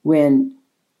when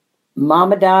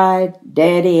Mama died,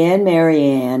 Daddy, and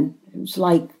Marianne, it was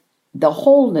like the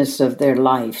wholeness of their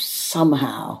life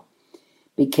somehow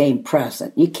became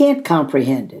present. You can't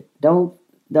comprehend it. Don't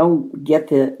get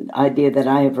the idea that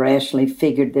I have rationally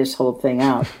figured this whole thing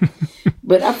out.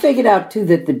 But I figured out, too,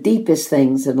 that the deepest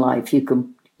things in life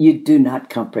you do not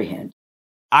comprehend.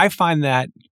 I find that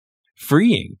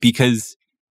freeing because,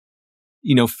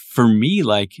 you know, for me,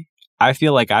 like, I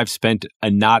feel like I've spent a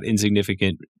not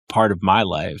insignificant part of my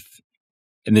life,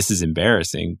 and this is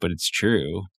embarrassing, but it's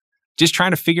true, just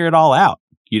trying to figure it all out.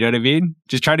 You know what I mean?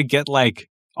 Just try to get, like,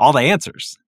 all the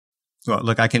answers. Well,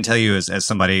 look, I can tell you as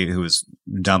somebody who was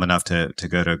dumb enough to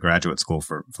go to graduate school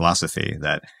for philosophy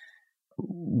that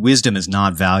wisdom is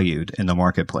not valued in the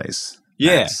marketplace.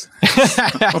 Yes.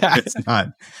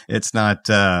 It's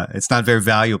not very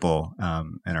valuable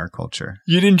in our culture.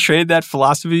 You didn't trade that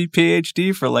philosophy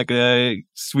PhD for like a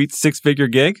sweet 6-figure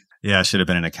gig? Yeah, I should have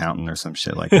been an accountant or some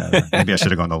shit like that. Maybe I should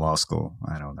have gone to law school.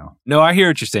 I don't know. No, I hear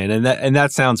what you're saying, and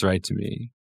that sounds right to me.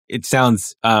 It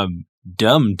sounds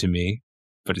dumb to me,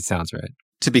 but it sounds right.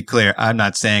 To be clear, I'm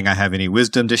not saying I have any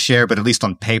wisdom to share, but at least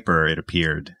on paper, it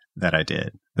appeared that I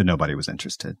did, but nobody was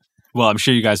interested. Well, I'm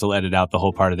sure you guys will edit out the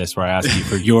whole part of this where I ask you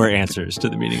for your answers to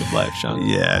the meaning of life, Sean.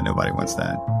 Yeah, nobody wants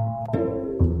that.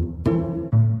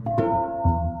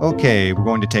 Okay, we're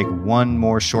going to take one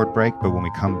more short break, but when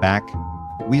we come back,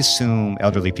 we assume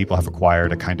elderly people have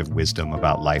acquired a kind of wisdom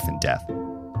about life and death,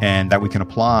 and that we can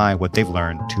apply what they've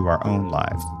learned to our own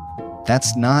lives.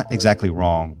 That's not exactly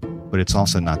wrong, but it's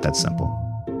also not that simple.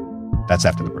 That's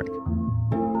after the break.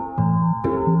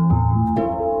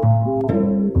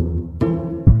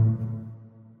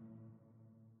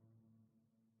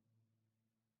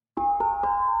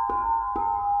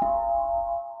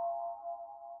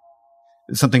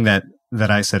 Something that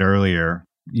I said earlier,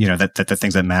 you know, that the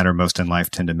things that matter most in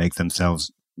life tend to make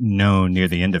themselves known near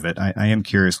the end of it. I am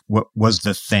curious, what was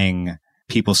the thing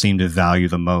people seemed to value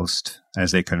the most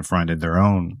as they confronted their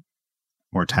own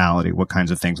mortality? What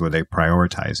kinds of things were they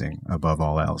prioritizing above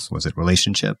all else? Was it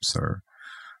relationships or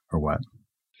what?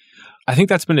 I think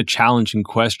that's been a challenging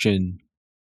question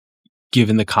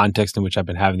given the context in which I've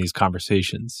been having these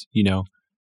conversations. You know,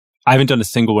 I haven't done a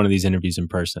single one of these interviews in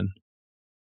person.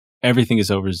 Everything is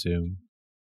over Zoom.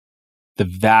 The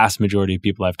vast majority of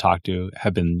people I've talked to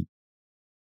have been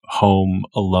home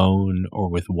alone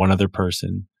or with one other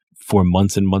person for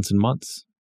months and months and months,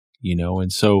 you know?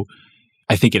 And so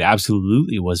I think it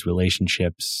absolutely was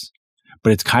relationships,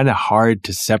 but it's kind of hard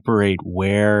to separate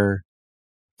where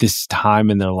this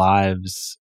time in their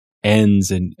lives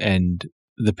ends and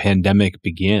the pandemic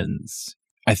begins.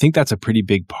 I think that's a pretty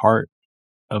big part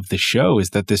of the show,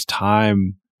 is that this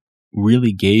time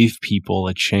really gave people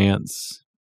a chance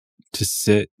to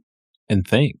sit and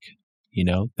think, you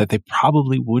know, that they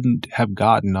probably wouldn't have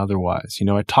gotten otherwise. You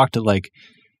know, I talked to like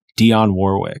Dionne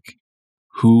Warwick,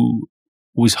 who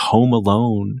was home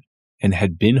alone and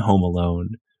had been home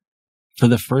alone for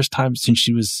the first time since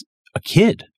she was a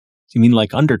kid. I mean,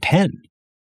 like under 10.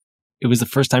 It was the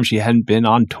first time she hadn't been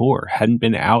on tour, hadn't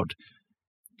been out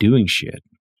doing shit.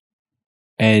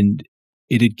 And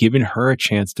it had given her a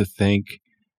chance to think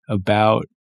about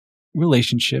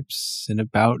relationships and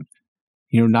about,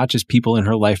 you know, not just people in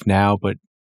her life now, but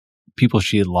people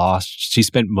she had lost. She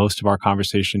spent most of our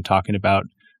conversation talking about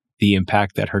the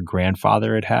impact that her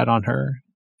grandfather had had on her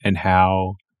and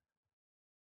how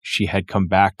she had come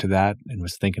back to that and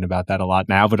was thinking about that a lot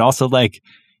now, but also like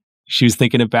she was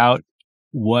thinking about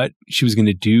what she was going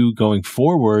to do going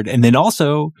forward. And then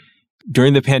also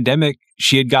during the pandemic,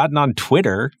 she had gotten on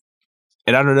Twitter.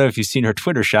 And I don't know if you've seen her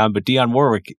Twitter, Sean, but Dionne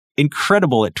Warwick,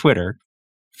 incredible at Twitter.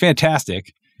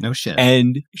 Fantastic. No shit.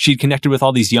 And she'd connected with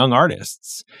all these young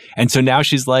artists. And so now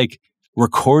she's like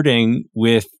recording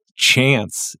with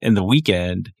Chance in The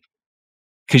Weeknd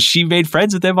because she made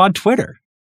friends with them on Twitter.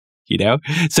 you know?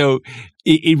 So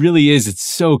it really is. It's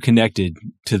so connected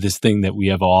to this thing that we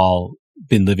have all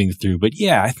been living through. But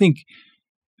yeah, I think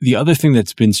the other thing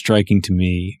that's been striking to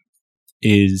me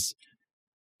is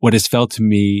what has felt to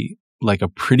me like a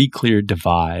pretty clear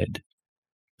divide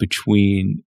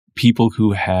between people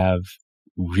who have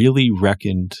really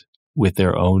reckoned with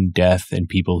their own death and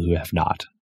people who have not.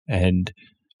 And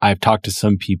I've talked to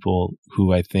some people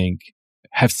who I think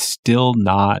have still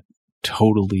not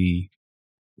totally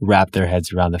wrapped their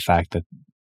heads around the fact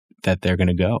that they're going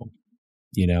to go,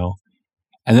 you know?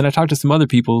 And then I talked to some other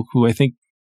people who I think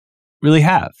really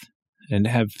have and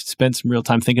have spent some real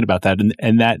time thinking about that.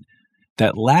 And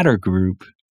that latter group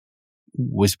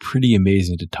was pretty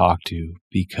amazing to talk to,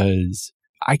 because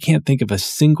I can't think of a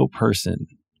single person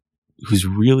who's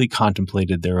really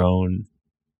contemplated their own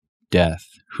death,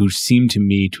 who seemed to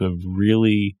me to have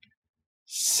really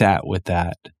sat with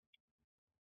that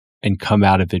and come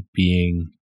out of it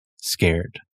being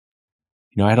scared.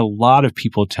 You know, I had a lot of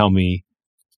people tell me,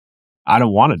 I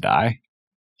don't want to die.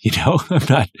 You know,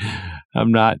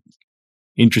 I'm not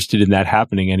interested in that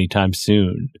happening anytime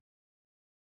soon,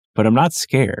 but I'm not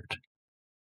scared.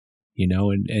 You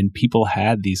know, and people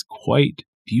had these quite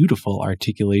beautiful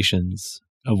articulations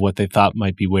of what they thought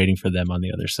might be waiting for them on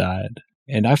the other side.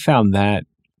 And I found that,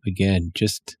 again,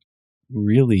 just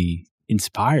really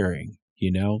inspiring,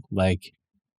 you know, like,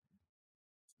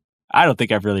 I don't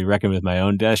think I've really reckoned with my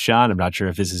own death, Sean. I'm not sure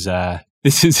if this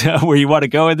is where you want to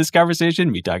go in this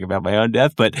conversation, me talking about my own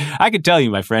death, but I can tell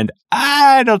you, my friend,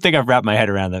 I don't think I've wrapped my head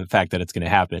around the fact that it's going to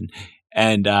happen.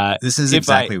 And this is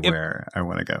exactly where I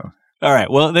want to go. All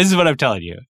right. Well, this is what I'm telling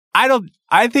you.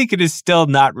 I think it is still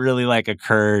not really like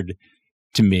occurred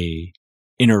to me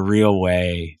in a real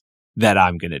way that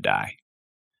I'm going to die.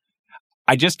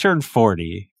 I just turned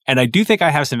 40, and I do think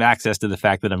I have some access to the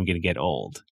fact that I'm going to get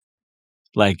old.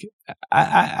 Like,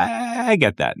 I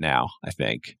get that now, I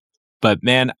think. But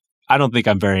man, I don't think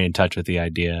I'm very in touch with the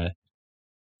idea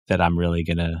that I'm really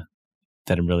going to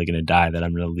die, that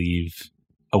I'm going to leave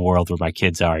a world where my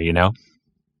kids are, you know?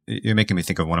 You're making me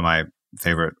think of one of my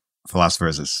favorite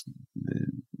philosophers, this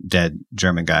dead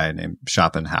German guy named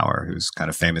Schopenhauer, who's kind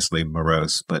of famously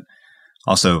morose, but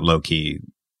also low-key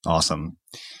awesome.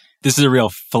 This is a real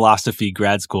philosophy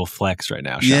grad school flex right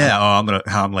now, Sean. Yeah,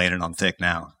 I'm laying it on thick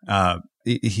now.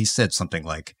 He said something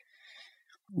like,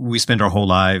 we spend our whole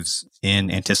lives in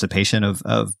anticipation of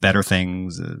better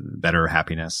things, better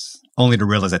happiness, only to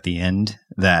realize at the end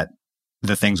that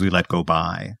the things we let go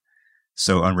by,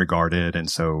 so unregarded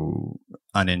and so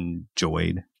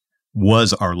unenjoyed,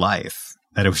 was our life,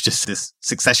 that it was just this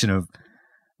succession of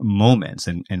moments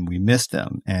and we missed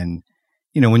them. And,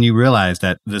 you know, when you realize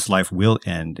that this life will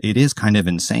end, it is kind of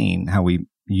insane how we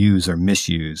use or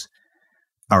misuse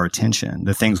our attention,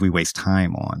 the things we waste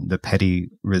time on, the petty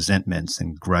resentments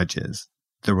and grudges,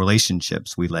 the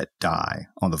relationships we let die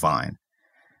on the vine.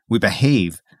 We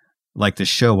behave like the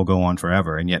show will go on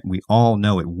forever, and yet we all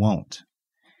know it won't.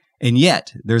 And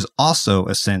yet there's also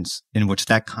a sense in which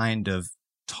that kind of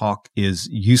talk is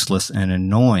useless and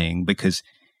annoying, because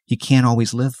you can't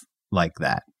always live like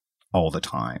that all the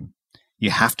time.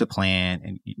 You have to plan,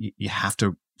 and you have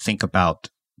to think about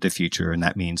the future, and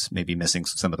that means maybe missing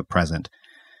some of the present.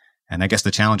 And I guess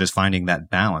the challenge is finding that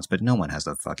balance, but no one has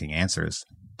the fucking answers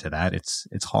to that.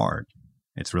 It's hard.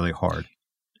 It's really hard.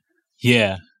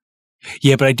 Yeah.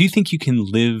 Yeah, but I do think you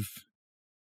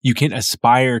can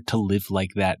aspire to live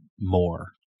like that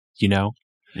more, you know?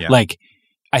 Yeah. Like,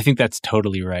 I think that's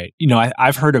totally right. You know,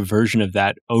 I've heard a version of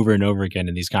that over and over again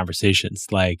in these conversations.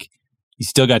 Like, you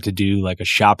still got to do like a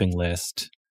shopping list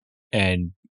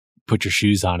and put your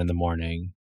shoes on in the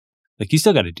morning. Like, you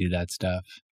still got to do that stuff.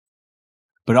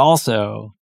 But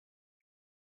also,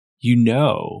 you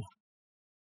know,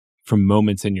 from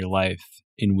moments in your life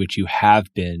in which you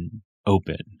have been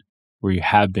open, where you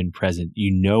have been present,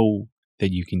 you know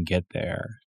that you can get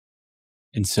there.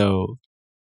 And so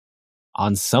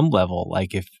on some level,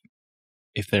 like if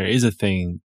there is a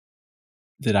thing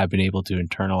that I've been able to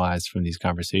internalize from these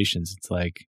conversations, it's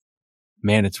like,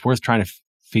 man, it's worth trying to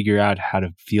figure out how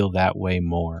to feel that way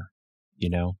more, you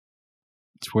know?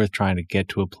 It's worth trying to get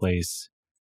to a place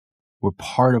where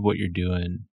part of what you're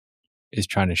doing is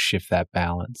trying to shift that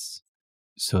balance,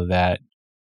 so that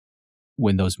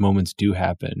when those moments do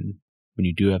happen, when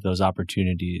you do have those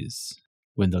opportunities,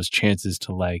 when those chances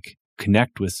to like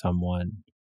connect with someone,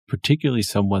 particularly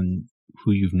someone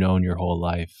who you've known your whole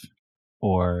life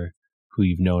or who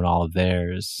you've known all of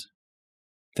theirs,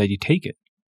 that you take it,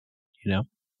 you know?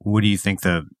 What do you think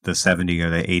the 70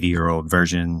 or the 80-year-old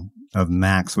version of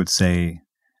Max would say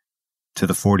to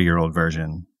the 40-year-old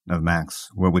version of Max?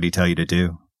 What would he tell you to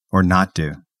do or not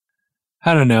do?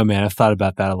 I don't know, man. I've thought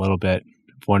about that a little bit.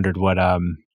 I've wondered what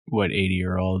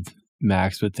 80-year-old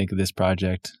Max would think of this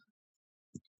project.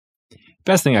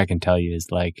 Best thing I can tell you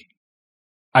is, like,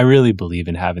 I really believe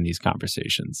in having these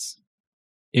conversations.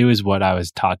 It was what I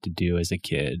was taught to do as a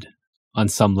kid. On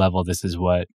some level, this is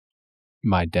what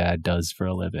my dad does for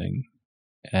a living.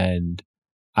 And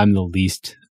I'm the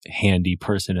least handy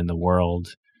person in the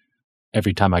world.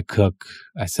 Every time I cook,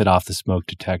 I set off the smoke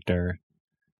detector.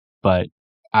 But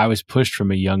I was pushed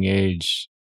from a young age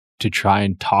to try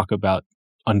and talk about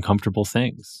uncomfortable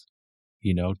things,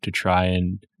 to try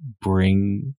and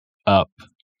bring up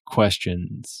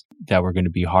questions that were going to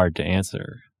be hard to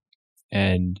answer.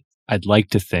 And I'd like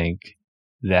to think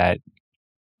that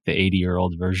the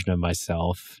 80-year-old version of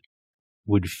myself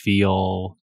would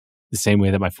feel the same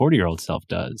way that my 40-year-old self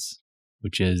does,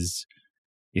 which is,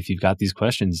 if you've got these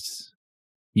questions,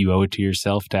 you owe it to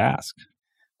yourself to ask.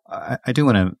 I do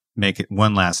want to make it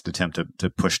one last attempt to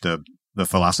push the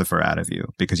philosopher out of you,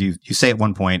 because you say at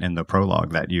one point in the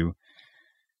prologue that you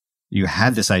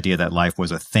had this idea that life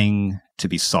was a thing to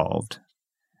be solved.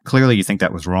 Clearly you think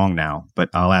that was wrong now, but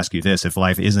I'll ask you this: if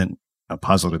life isn't a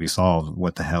puzzle to be solved,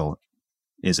 what the hell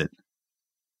is it?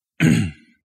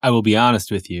 I will be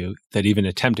honest with you that even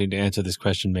attempting to answer this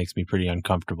question makes me pretty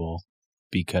uncomfortable,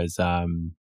 because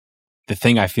the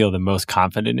thing I feel the most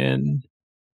confident in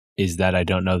is that I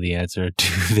don't know the answer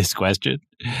to this question.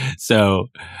 So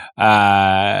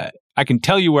I can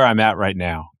tell you where I'm at right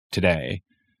now, today,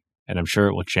 and I'm sure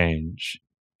it will change.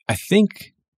 I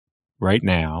think right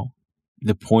now,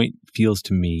 the point feels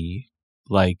to me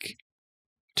like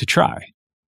to try.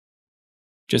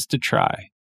 Just to try,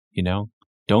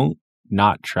 Don't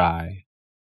not try,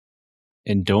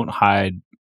 and don't hide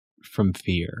from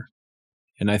fear.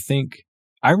 And I think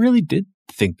I really did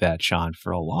think that, Sean,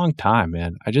 for a long time,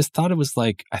 man. I just thought it was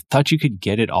like, I thought you could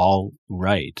get it all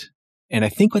right. And I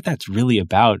think what that's really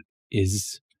about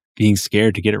is being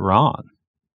scared to get it wrong.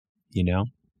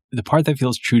 The part that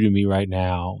feels true to me right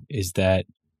now is that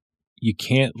you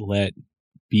can't let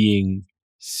being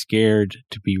scared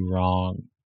to be wrong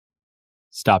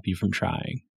stop you from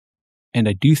trying. And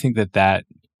I do think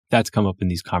that's come up in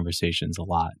these conversations a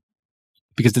lot,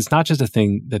 because it's not just a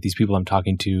thing that these people I'm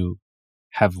talking to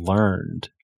have learned.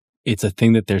 It's a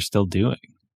thing that they're still doing,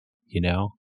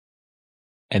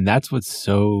 And that's what's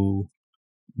so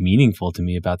meaningful to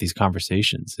me about these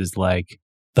conversations, is like,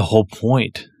 the whole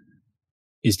point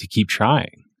is to keep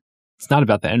trying. It's not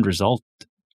about the end result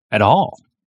at all.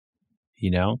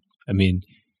 I mean,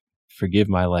 forgive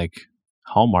my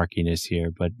hallmarkiness here,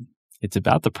 but it's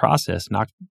about the process, not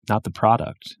the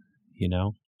product,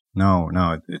 No,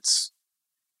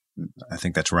 I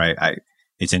think that's right.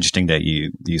 It's interesting that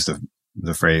you use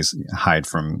the phrase hide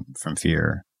from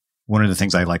fear. One of the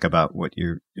things I like about what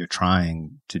you're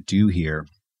trying to do here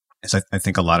is I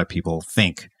think a lot of people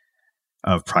think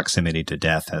of proximity to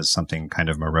death as something kind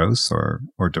of morose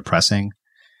or depressing,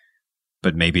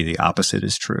 but maybe the opposite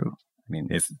is true. I mean,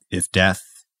 if death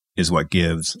is what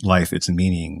gives life its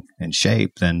meaning and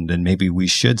shape, then maybe we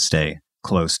should stay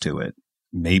close to it.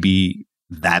 Maybe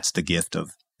that's the gift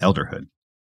of elderhood.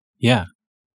 Yeah.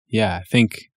 I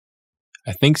think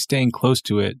staying close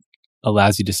to it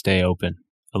allows you to stay open,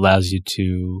 allows you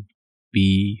to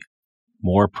be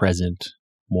more present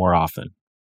more often.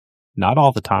 Not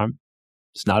all the time.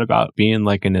 It's not about being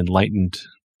like an enlightened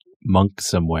monk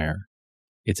somewhere.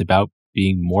 It's about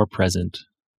being more present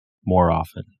more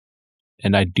often.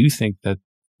 And I do think that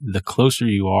the closer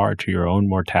you are to your own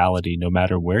mortality, no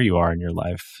matter where you are in your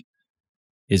life,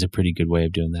 is a pretty good way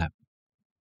of doing that.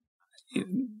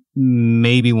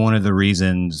 Maybe one of the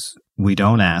reasons we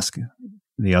don't ask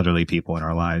the elderly people in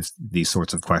our lives these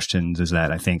sorts of questions is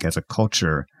that I think as a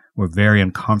culture, we're very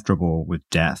uncomfortable with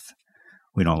death.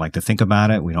 We don't like to think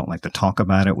about it. We don't like to talk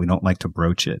about it. We don't like to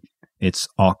broach it. It's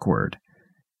awkward.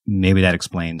 Maybe that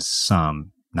explains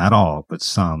some, not all, but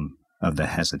some of the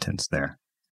hesitance there.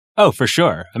 Oh, for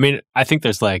sure. I mean, I think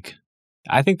there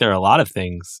are a lot of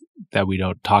things that we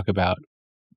don't talk about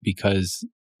because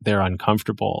they're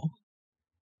uncomfortable.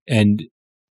 And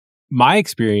my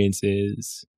experience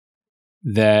is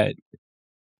that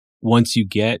once you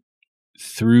get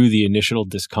through the initial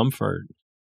discomfort,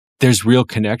 there's real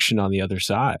connection on the other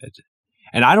side.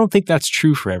 And I don't think that's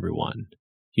true for everyone.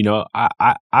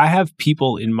 I have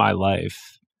people in my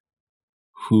life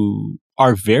who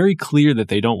are very clear that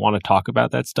they don't want to talk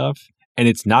about that stuff. And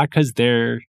it's not because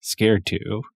they're scared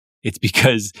to. It's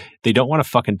because they don't want to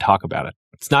fucking talk about it.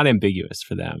 It's not ambiguous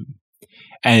for them.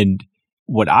 And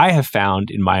what I have found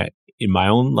in my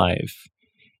own life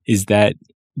is that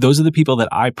those are the people that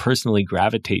I personally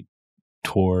gravitate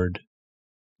toward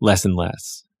less and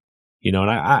less. you know,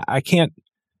 and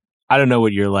I don't know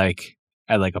what you're like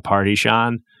at like a party,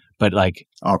 Sean, but like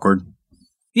Awkward.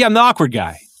 Yeah, I'm the awkward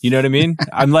guy. You know what I mean?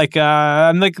 I'm like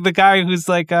the guy who's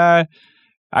like, I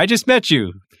just met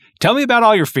you. Tell me about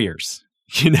all your fears.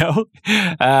 You know?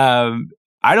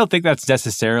 I don't think that's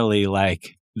necessarily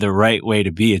like the right way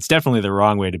to be. It's definitely the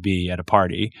wrong way to be at a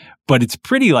party, but it's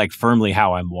pretty like firmly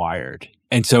how I'm wired.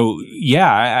 And so,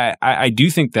 yeah, I do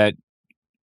think that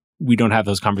we don't have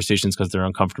those conversations because they're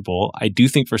uncomfortable. I do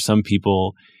think for some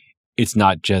people, it's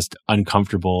not just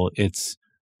uncomfortable. It's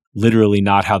literally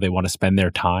not how they want to spend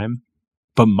their time.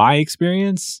 But my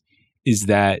experience is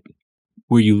that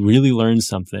where you really learn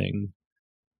something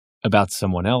about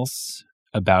someone else,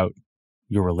 about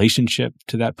your relationship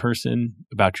to that person,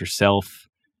 about yourself,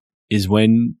 is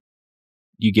when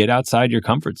you get outside your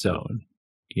comfort zone,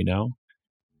 you know?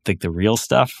 Like the real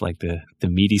stuff, like the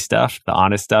meaty stuff, the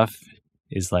honest stuff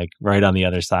is like right on the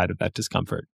other side of that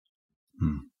discomfort.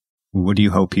 What do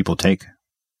you hope people take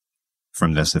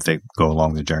from this if they go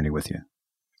along the journey with you?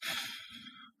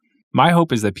 My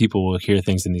hope is that people will hear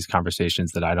things in these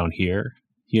conversations that I don't hear,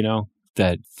 you know,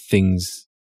 that things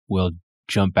will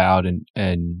jump out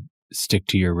and stick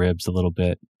to your ribs a little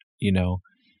bit, you know.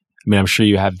 I mean, I'm sure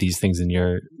you have these things in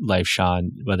your life,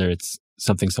 Sean, whether it's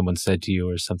something someone said to you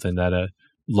or something that a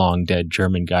long dead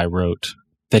German guy wrote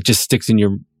that just sticks in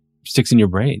your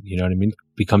brain, you know what I mean?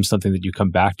 Becomes something that you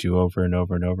come back to over and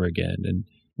over and over again. And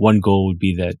one goal would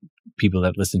be that people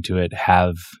that listen to it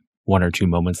have one or two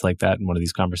moments like that in one of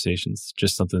these conversations,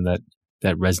 just something that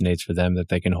resonates for them that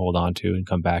they can hold on to and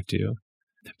come back to.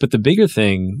 But the bigger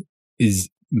thing is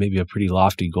maybe a pretty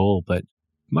lofty goal, but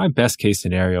my best case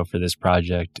scenario for this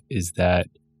project is that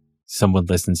someone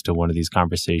listens to one of these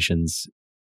conversations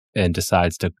and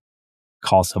decides to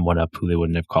call someone up who they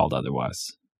wouldn't have called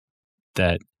otherwise.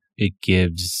 That it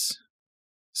gives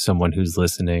someone who's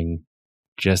listening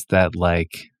just that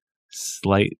like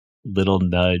slight little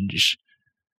nudge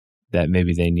that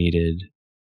maybe they needed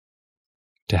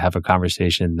to have a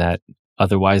conversation that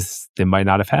otherwise they might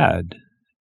not have had.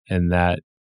 And that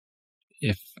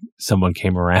if someone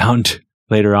came around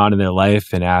later on in their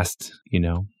life and asked, you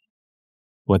know,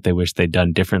 what they wish they'd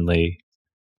done differently,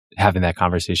 having that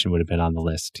conversation would have been on the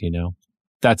list, you know?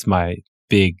 That's my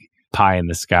big pie in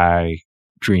the sky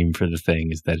dream for the thing,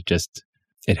 is that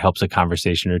it helps a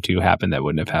conversation or two happen that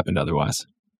wouldn't have happened otherwise.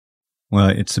 Well,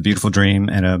 it's a beautiful dream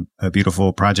and a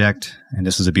beautiful project. And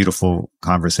this is a beautiful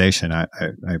conversation. I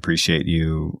appreciate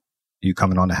you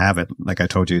coming on to have it. Like I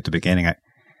told you at the beginning, I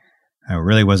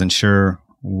really wasn't sure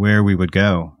where we would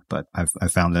go, but I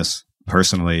found this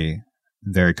personally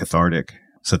very cathartic.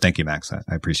 So thank you, Max. I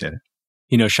appreciate it.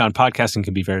 You know, Sean, podcasting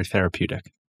can be very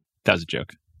therapeutic. That was a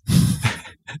joke.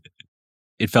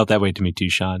 It felt that way to me too,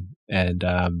 Sean. And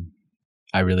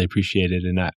I really appreciate it.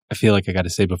 And I feel like I got to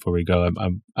say before we go,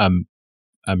 I'm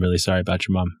really sorry about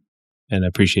your mom. And I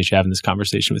appreciate you having this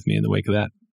conversation with me in the wake of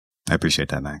that. I appreciate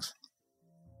that, Max.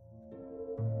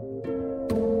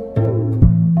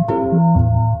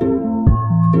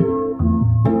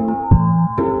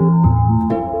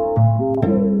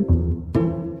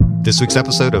 This week's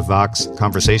episode of Vox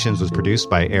Conversations was produced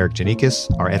by Eric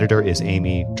Janikis. Our editor is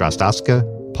Amy Drozdowska.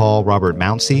 Paul Robert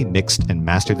Mounsey mixed and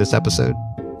mastered this episode.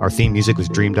 Our theme music was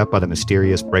dreamed up by the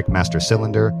mysterious Breakmaster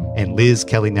Cylinder, and Liz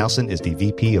Kelly Nelson is the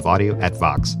VP of Audio at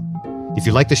Vox. If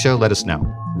you like the show, let us know.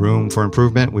 Room for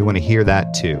improvement? We want to hear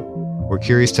that too. We're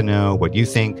curious to know what you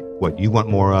think, what you want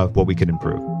more of, what we could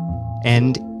improve.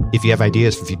 And if you have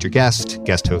ideas for future guests,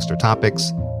 guest hosts, or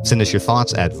topics, send us your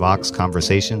thoughts at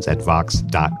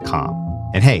voxconversations@vox.com.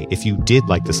 And hey, if you did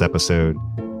like this episode,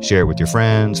 share it with your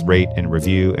friends, rate and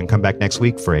review, and come back next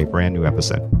week for a brand new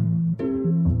episode.